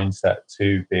different mindset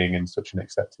to being in such an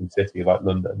accepting city like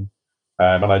London.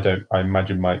 And I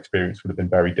imagine my experience would have been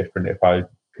very different if I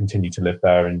continued to live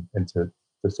there into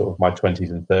the sort of my 20s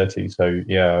and 30s. So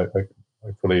yeah, I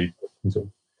fully sort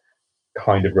of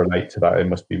kind of relate to that. It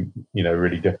must be,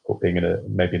 really difficult being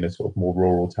maybe in a sort of more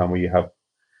rural town where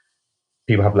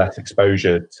people have less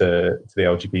exposure to the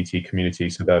LGBT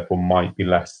community, so therefore might be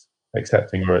less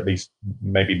accepting, or at least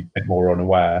maybe a bit more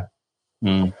unaware.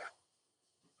 I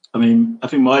mean, I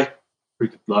think my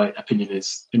opinion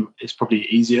is it's probably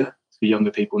easier for younger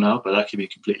people now, but that could be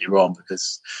completely wrong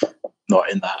because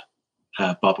not in that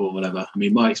bubble or whatever. I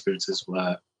mean, my experiences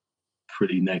were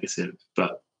pretty negative,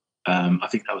 but I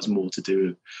think that was more to do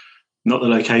with not the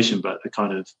location, but the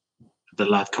kind of the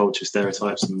lad culture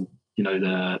stereotypes and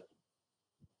the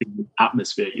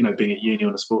atmosphere. Being at uni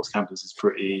on a sports campus is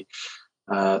pretty.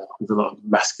 There's a lot of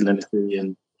masculinity,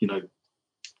 and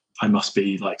I must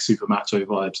be super macho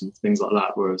vibes and things like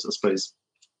that. Whereas I suppose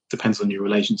it depends on your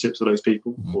relationships with those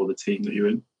people or the team that you're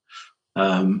in.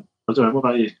 I don't know. What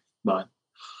about you, Martyn?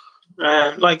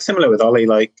 Similar with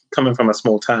Ollie, coming from a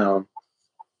small town,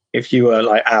 if you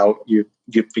were out, you'd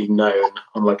be known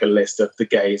on a list of the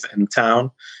gays in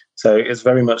town. So it's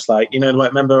very much like, you know,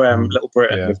 like remember Little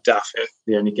Britain with Daffy,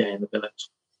 the only gay in the village.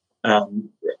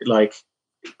 Like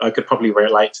I could probably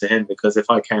relate to him, because if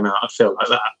I came out, I'd feel like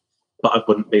that, but I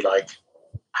wouldn't be like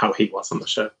how he was on the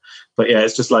show. But yeah,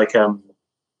 it's just like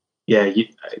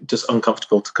just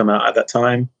uncomfortable to come out at that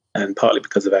time, and partly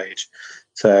because of age.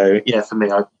 So yeah, for me,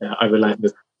 I relate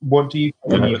with. What do you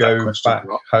when you go back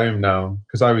home now?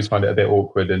 Because I always find it a bit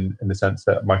awkward in the sense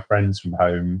that my friends from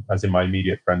home, as in my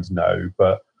immediate friends, know.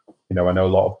 But you know, I know a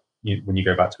lot of when you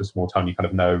go back to a small town, you kind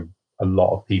of know a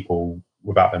lot of people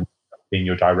without them being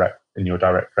your direct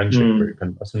friendship group.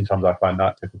 And sometimes I find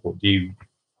that difficult. Do you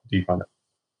find it?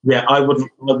 Yeah, I wouldn't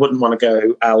want to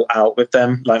go out with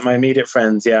them. Like my immediate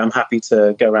friends, yeah, I'm happy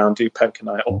to go around, do poker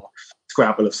night or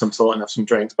Scrabble of some sort and have some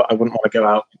drinks, but I wouldn't want to go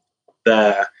out with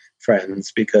their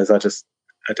friends, because I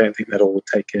don't think they'd all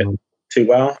take it too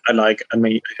well. I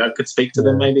could speak to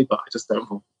them maybe, but I just don't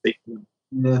want to speak to them.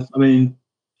 Yeah, I mean,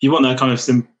 you want that kind of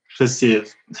simplicity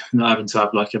of not having to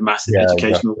have like a massive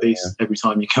educational piece every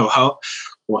time you go out.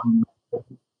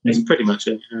 It's pretty much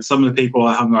it. Yeah. Some of the people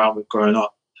I hung around with growing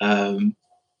up, some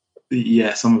of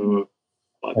them were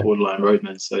like borderline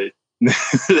roadmen, so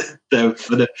I know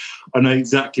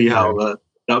exactly how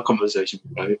that conversation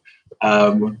would go.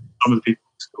 Some of the people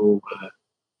at school,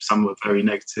 some were very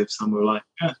negative, some were like,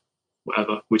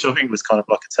 whatever, which I think was kind of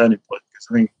like a turning point, because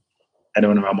I think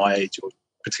anyone around my age, or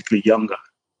particularly younger,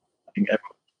 I think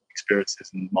everyone's experiences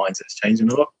and mindsets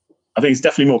changing a lot. I think it's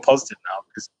definitely more positive now,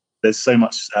 because there's so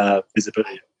much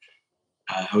visibility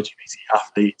of LGBT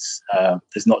athletes.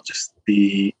 There's not just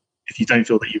if you don't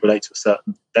feel that you relate to a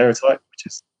certain stereotype, which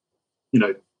is, you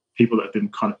know, people that have been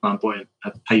kind of flamboyant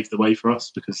have paved the way for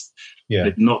us, because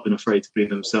they've not been afraid to be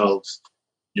themselves.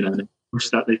 You know, they push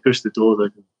the door.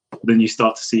 Then you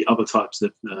start to see other types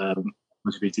of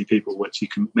LGBT people which you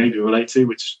can maybe relate to,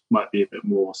 which might be a bit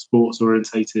more sports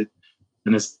orientated.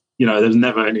 And there's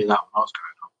never any of that when I was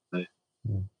growing up. So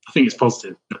I think it's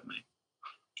positive, definitely.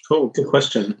 Cool, good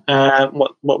question.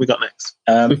 What we got next?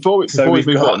 Before we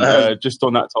move on, just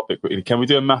on that topic quickly, can we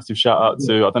do a massive shout out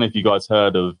to, I don't know if you guys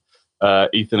heard of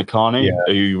Ethan Akani,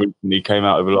 who recently came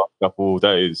out over the last couple of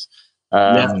days.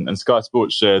 And Sky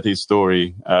Sports shared his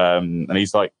story, and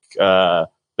he's like, I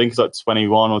think he's like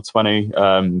 21 or 20,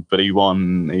 but he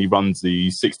runs the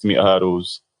 60-meter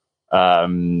hurdles.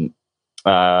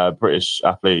 British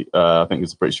athlete, I think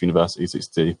it's a British University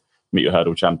 60-meter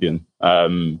hurdle champion.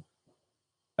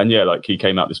 And yeah, like he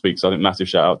came out this week, so I think massive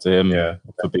shout out to him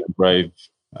for being brave.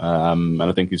 And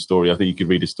I think his story, I think you could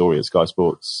read his story at Sky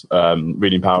Sports,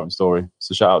 really empowering story.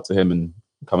 So shout out to him and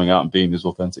coming out and being his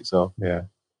authentic self. Yeah.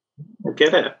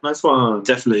 Get it. Nice one.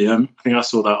 Definitely. I think I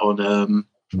saw that on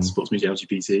Sports Media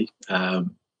LGBT, which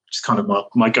is kind of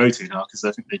my go-to now, because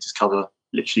I think they just cover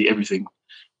literally everything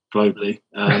globally.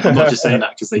 I'm not just saying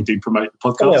that because they do promote the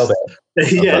podcast. A little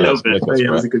bit. Yeah, a little bit. Yeah,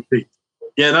 it was a good thing.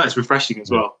 Yeah, no, it's refreshing as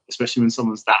well, especially when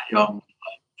someone's that young.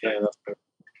 Like, that's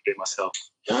be myself.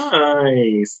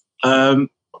 Nice.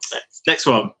 Next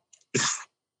one.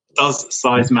 Does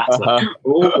size matter?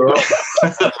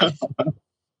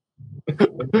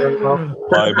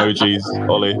 Emojis,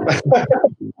 Oli.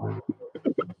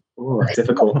 Oh,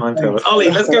 difficult minefield.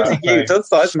 Oli, let's go to you. Does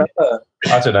size matter?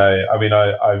 I don't know. I mean,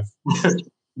 I've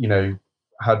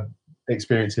had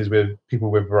experiences with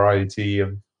people with variety of.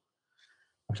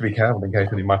 I have to be careful in case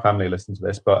any of my family listen to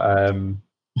this, but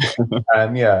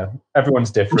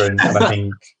everyone's different, and I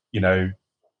think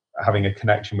having a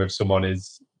connection with someone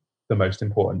is the most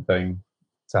important thing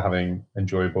to having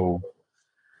enjoyable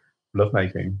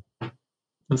lovemaking.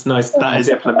 That's nice. That is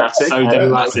diplomatic. So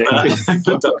diplomatic.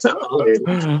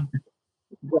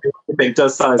 It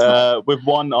does size with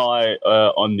one eye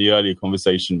on the earlier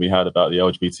conversation we had about the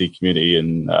LGBT community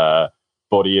and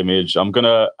body image, I'm going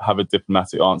to have a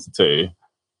diplomatic answer too.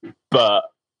 But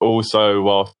also,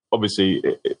 while obviously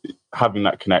having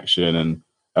that connection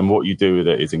and what you do with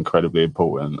it is incredibly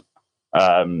important.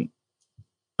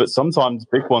 But sometimes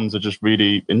big ones are just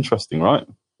really interesting, right?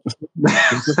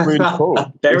 It's just really cool.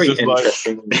 Very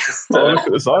interesting. Look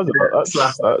at the size of it.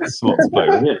 That's lots of play,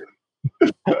 yeah.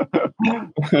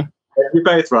 You're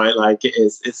both right. Like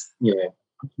it's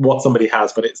what somebody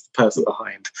has, but it's the person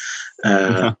behind.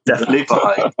 Definitely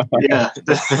behind. Yeah.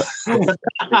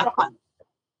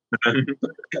 I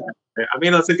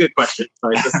mean, that's a good question.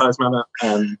 Like, does size matter?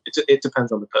 It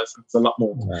depends on the person. It's a lot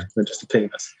more than just a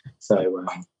penis. So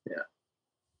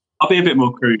I'll be a bit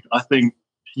more crude. I think,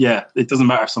 it doesn't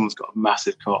matter if someone's got a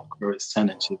massive cock or it's 10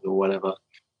 inches or whatever,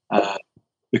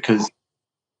 because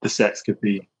the sex could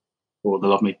be, or the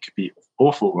lovemaking could be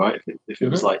awful, right? If it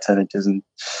was like 10 inches and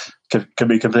could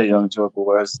be completely unenjoyable.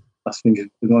 Whereas I think as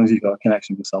long as you've got a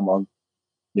connection with someone,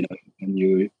 you know, and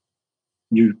you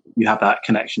have that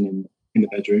connection in the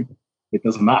bedroom, it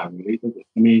doesn't matter really, does it?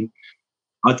 I mean,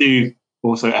 I do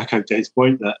also echo Jay's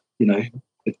point that, you know,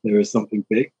 if there is something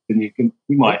big, then you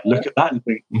might look at that and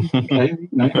think, okay, you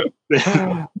know.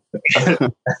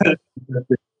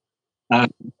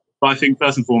 But I think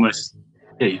first and foremost,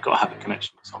 yeah, you've got to have a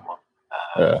connection with someone.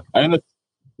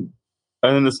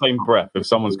 And in the same breath, if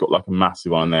someone's got like a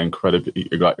massive one and they're incredibly,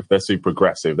 like if they're super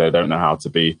aggressive, they don't know how to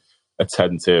be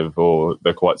attentive, or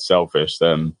they're quite selfish,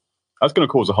 then that's going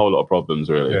to cause a whole lot of problems,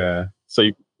 really. Yeah. So,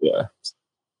 yeah.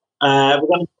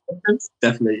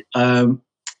 Definitely.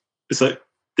 So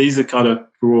these are kind of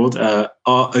broad. Are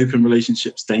open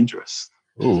relationships dangerous?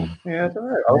 Ooh. Yeah, I don't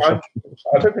know.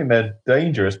 I don't think they're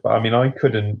dangerous, but I mean, I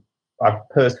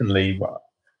personally,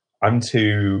 I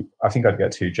think I'd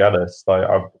get too jealous. Like,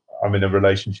 I'm in a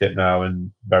relationship now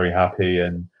and very happy,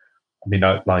 and I mean,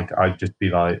 I couldn't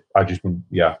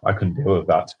deal with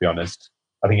that, to be honest.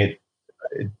 I think it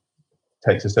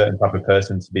takes a certain type of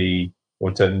person to be,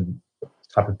 or certain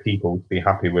type of people to be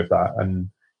happy with that, and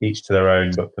each to their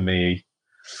own. But for me,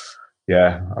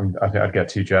 yeah, I think I'd get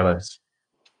too jealous.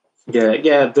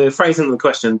 Yeah. The phrasing of the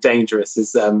question "dangerous"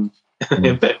 is a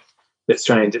bit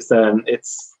strange.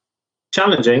 It's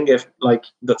challenging if like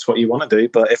that's what you want to do,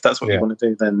 but if that's what you want to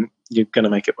do, then you're going to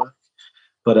make it work.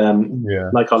 But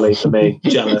like Ollie, for me,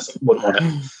 jealous, wouldn't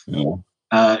want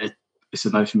it. It's a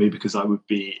no for me, because I would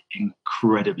be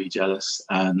incredibly jealous,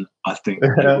 and I think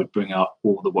it would bring out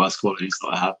all the worst qualities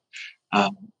that I have.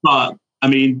 But I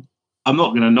mean, I'm not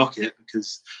going to knock it,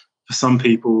 because for some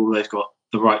people, they've got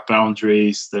the right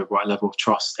boundaries, the right level of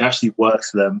trust. It actually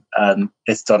works for them, and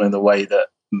it's done in a way that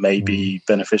may be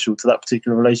beneficial to that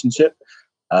particular relationship.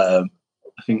 I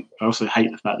think I also hate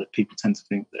the fact that people tend to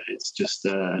think that it's just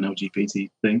an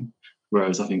LGBT thing,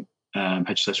 whereas I think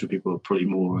heterosexual people are probably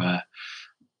more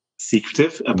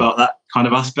secretive about that kind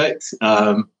of aspect.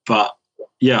 But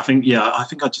yeah, I think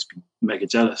I'd just be mega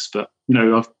jealous. But you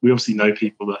know, we obviously know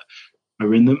people that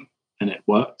are in them, and it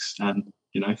works, and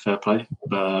you know, fair play.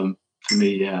 But for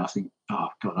me, yeah, I think, oh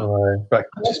god,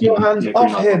 keep your hands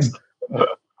off him.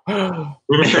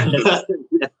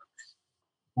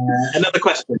 Another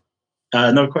question.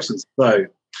 So,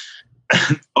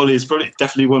 Ollie, it's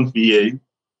definitely one for you.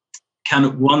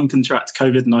 Can one contract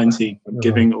COVID-19 from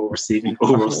giving or receiving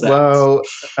oral sex? Well,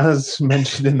 as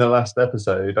mentioned in the last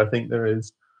episode, I think there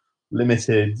is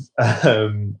limited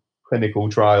clinical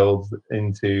trials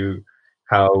into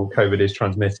how COVID is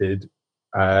transmitted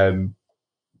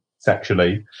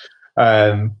sexually.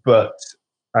 But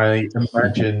I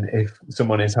imagine if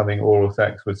someone is having oral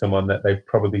sex with someone that they've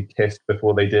probably kissed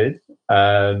before they did.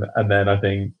 And then I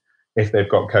think if they've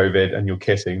got COVID and you're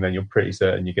kissing, then you're pretty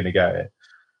certain you're going to get it.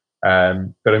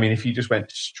 But I mean, if you just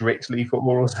went strictly for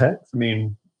oral sex, I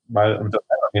mean,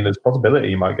 there's a possibility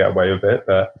you might get away with it,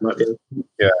 but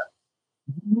yeah.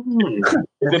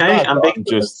 Okay, I'm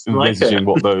just envisaging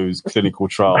what those clinical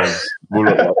trials will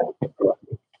look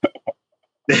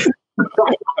like.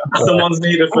 Someone's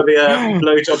needed for the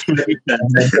blowjob. And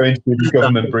then going to the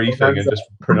government briefing and just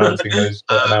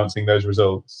announcing those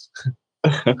results.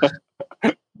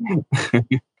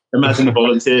 Imagine the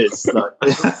volunteers.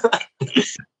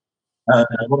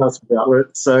 What else we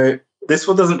got? So this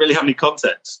one doesn't really have any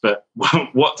context, but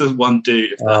what does one do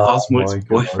if their housemate's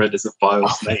boyfriend is a vile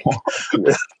snake?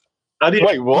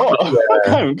 Wait, what?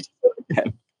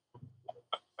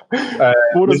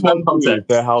 What does one do if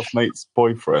their housemate's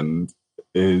boyfriend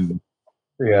is?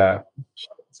 Yeah.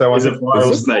 So is a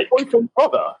vile snake. Boyfriend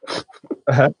brother.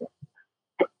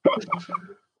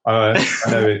 I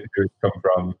know who it's come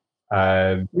from.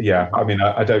 Yeah, I mean,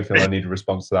 I don't feel I need a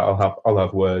response to that. I'll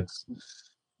have words.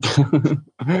 I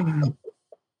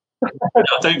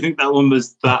don't think that one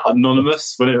was that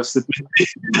anonymous when it was submitted.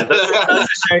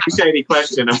 That's a shady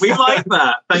question, and we like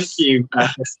that. Thank you.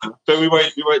 But we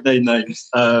won't name names.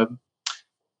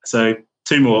 So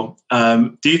 2 more.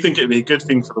 Do you think it would be a good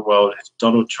thing for the world if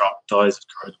Donald Trump dies of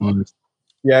coronavirus?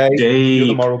 Yeah, you're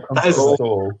the moral compass of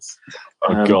all.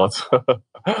 Oh God.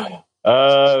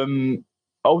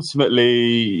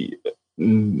 Ultimately,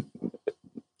 I'm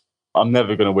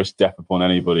never going to wish death upon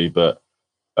anybody, but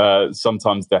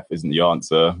sometimes death isn't the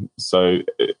answer. So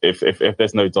if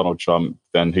there's no Donald Trump,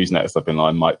 then who's next up in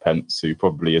line? Mike Pence, who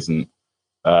probably isn't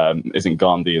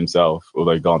Gandhi himself,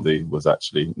 although Gandhi was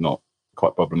actually not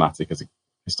quite problematic as a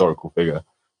historical figure.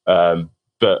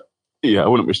 But yeah, I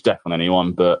wouldn't wish death on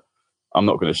anyone, but I'm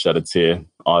not going to shed a tear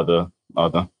either.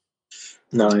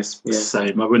 Nice. Yeah.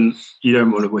 Same. You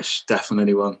don't want to wish death on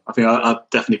anyone. I think I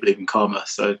definitely believe in karma,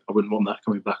 so I wouldn't want that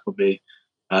coming back on me.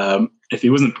 If he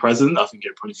wasn't present, I think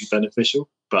it'd probably be beneficial.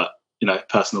 But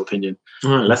personal opinion.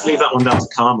 All right, let's leave that one down to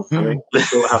karma. I think let's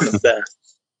see what happens there.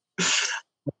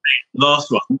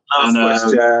 Last one. Last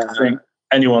question. I think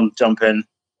anyone jump in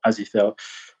as you feel.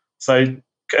 So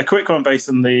a quick one based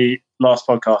on the last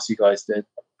podcast you guys did.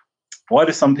 Why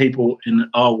do some people in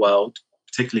our world,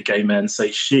 particularly gay men,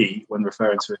 say she when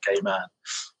referring to a gay man?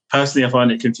 Personally, I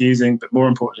find it confusing, but more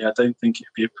importantly, I don't think it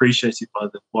would be appreciated by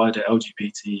the wider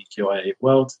LGBTQIA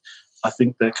world. I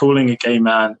think that calling a gay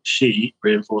man she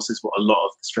reinforces what a lot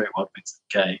of the straight world thinks of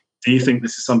gay. Do you think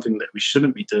this is something that we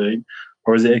shouldn't be doing,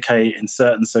 or is it okay in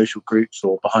certain social groups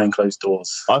or behind closed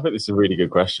doors? I think this is a really good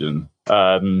question.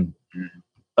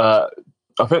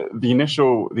 I think the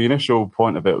initial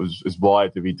point of it is why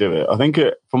do we do it? I think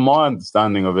from my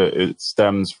understanding of it, it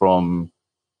stems from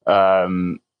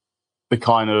the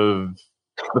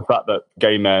fact that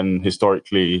gay men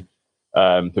historically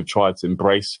have tried to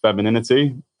embrace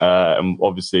femininity, and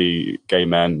obviously gay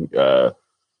men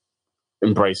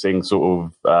embracing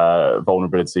sort of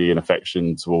vulnerability and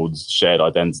affection towards shared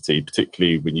identity,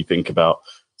 particularly when you think about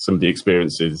some of the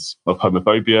experiences of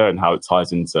homophobia and how it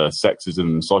ties into sexism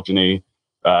and misogyny.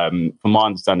 From my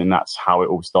understanding, that's how it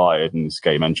all started, and it's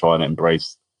gay men trying to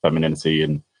embrace femininity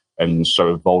and show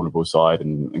a vulnerable side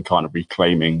and kind of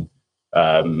reclaiming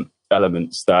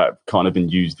elements that have kind of been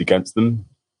used against them.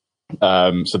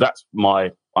 So that's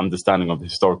my understanding of the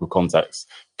historical context.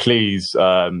 Please,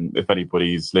 if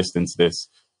anybody's listening to this,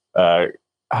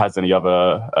 has any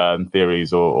other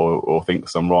theories or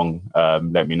thinks I'm wrong,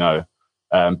 let me know.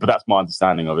 But that's my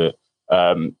understanding of it.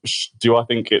 Do I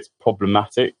think it's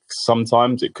problematic?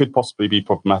 Sometimes it could possibly be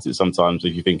problematic. Sometimes,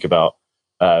 if you think about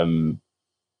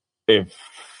if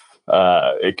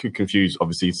it could confuse,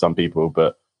 obviously, some people,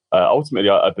 but ultimately,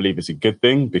 I believe it's a good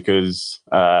thing because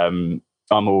I'm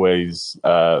always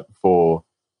for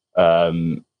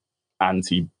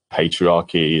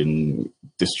anti-patriarchy and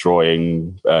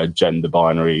destroying gender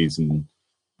binaries and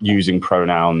using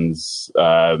pronouns.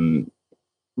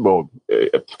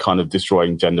 Kind of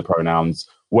destroying gender pronouns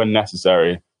when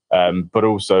necessary, but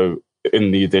also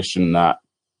in the addition that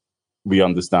we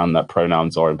understand that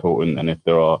pronouns are important, and if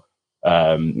there are,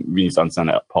 we need to understand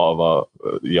that part of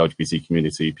the LGBT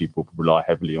community, people rely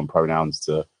heavily on pronouns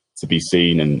to be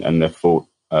seen and they're fought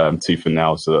tooth and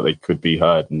nail so that they could be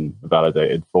heard and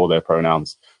validated for their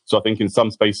pronouns. So I think in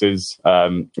some spaces,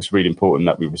 it's really important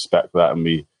that we respect that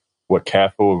and we're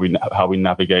careful how we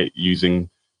navigate using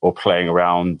or playing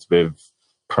around with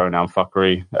pronoun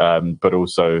fuckery, but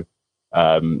also,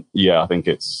 I think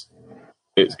it's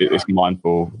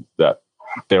mindful that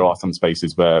there are some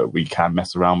spaces where we can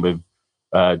mess around with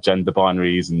gender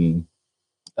binaries and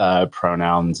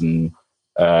pronouns and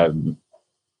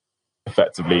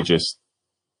effectively just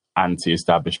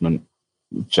anti-establishment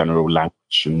general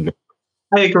language. And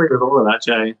I agree with all of that,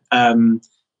 Jay.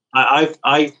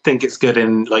 I think it's good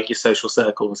in like your social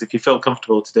circles. If you feel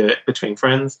comfortable to do it between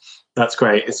friends, that's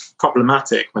great. It's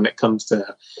problematic when it comes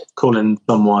to calling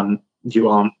someone you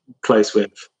aren't close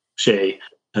with she,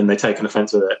 and they take an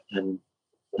offence with it. And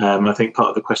I think part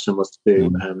of the question was to do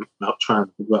about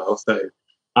trans as well. So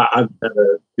I'd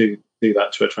never do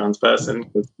that to a trans person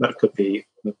because that could be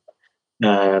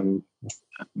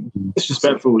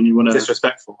disrespectful when you want to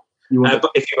disrespectful. But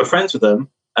if you were friends with them,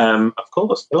 of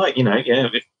course,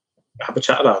 have a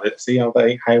chat about it, see how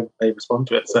they respond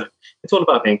to it. So it's all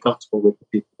about being comfortable with the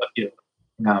people that you're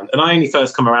around. And I only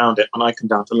first come around it when I come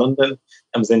down to London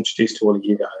and was introduced to all of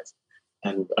you guys.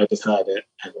 And I just heard it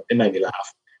and it made me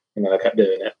laugh. And then I kept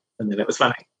doing it and then it was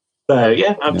funny. So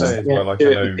yeah, I'm just I know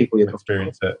with people you're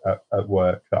experience at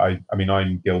work that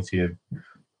I'm guilty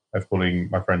of calling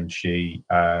my friend she,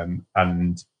 and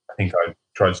I think I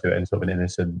tried to do it in sort of an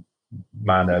innocent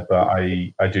manner, but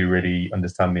I do really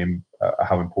understand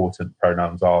how important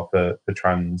pronouns are for the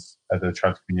trans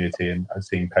community and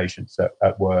seeing patients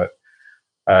at work.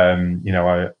 I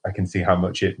can see how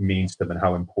much it means to them and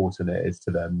how important it is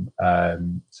to them.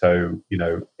 So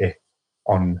if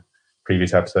on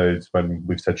previous episodes when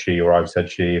we've said she or I've said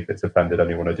she, if it's offended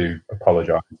anyone, I do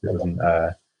apologise. It wasn't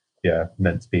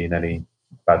meant to be in any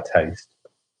bad taste.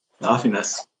 I think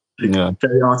that's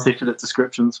very articulate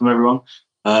descriptions from everyone.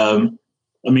 Personally,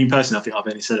 I think I've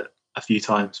only said it a few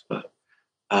times, but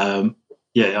I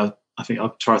think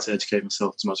I've tried to educate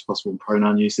myself as much as possible on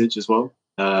pronoun usage as well,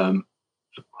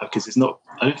 because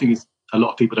I don't think a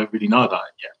lot of people don't really know about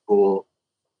it yet, or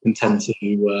intend to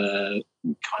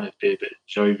kind of be a bit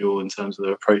jovial in terms of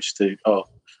their approach to,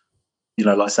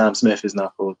 like Sam Smith is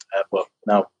now called,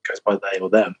 now goes by they or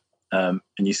them, and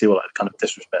you see all that kind of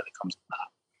disrespect that comes from that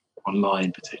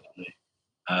online particularly.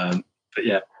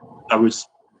 I would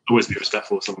always be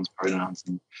respectful of someone's pronouns,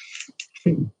 and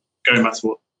going back to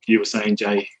what you were saying,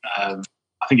 Jay, I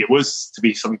think it was to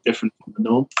be something different from the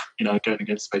norm, going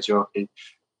against patriarchy,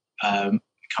 kind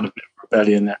of a bit of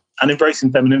rebellion there, and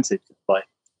embracing femininity. Like,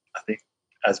 I think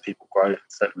as people grow,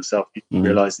 certainly myself, you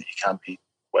realise that you can be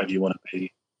whatever you want to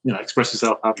be, express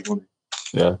yourself how you want to.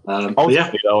 Yeah.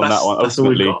 Ultimately, on that one,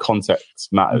 ultimately context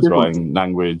matters, right? And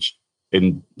language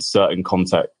in certain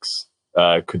contexts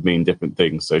could mean different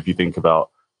things. So if you think about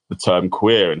the term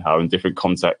queer and how in different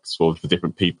contexts or for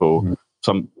different people,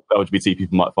 some LGBT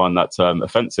people might find that term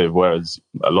offensive, whereas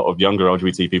a lot of younger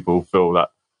LGBT people feel that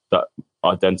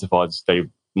identifies, they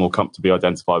more comfortably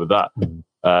identify with that.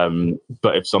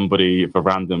 But if a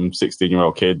random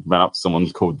 16-year-old kid ran up to someone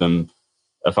and called them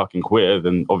a fucking queer,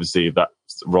 then obviously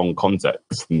that's the wrong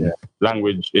context. And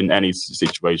language in any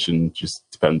situation just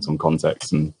depends on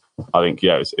context. And I think,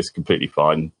 it's completely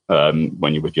fine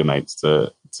when you're with your mates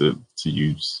to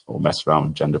use or mess around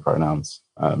with gender pronouns.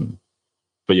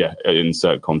 But in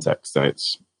certain contexts, then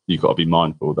you've got to be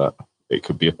mindful that it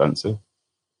could be offensive.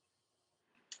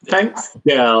 Thanks,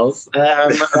 girls.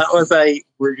 That was a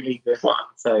really good one.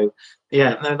 So,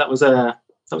 that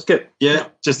was good. Yeah,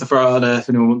 just to throw out there, if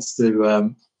anyone wants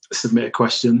to submit a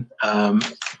question,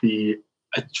 the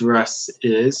address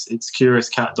is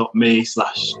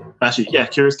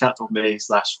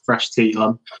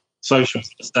curiouscat.me/freshtheahunt. Socials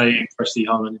are staying Fresh Tea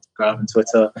Hunt on Instagram and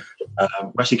Twitter.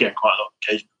 We're actually getting quite a lot of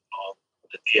engagement on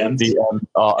the DMs. DMs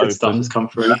are good open. stuff has come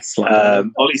through.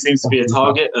 Oli seems to be a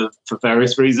target for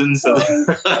various reasons. So.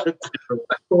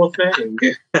 Poor thing.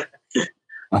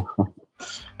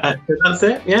 That's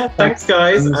it. Yeah, thanks,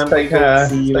 guys. And take care.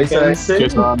 See you Stay again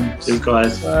safe. soon. Cheers,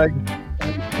 guys. Bye.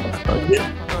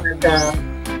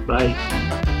 Bye.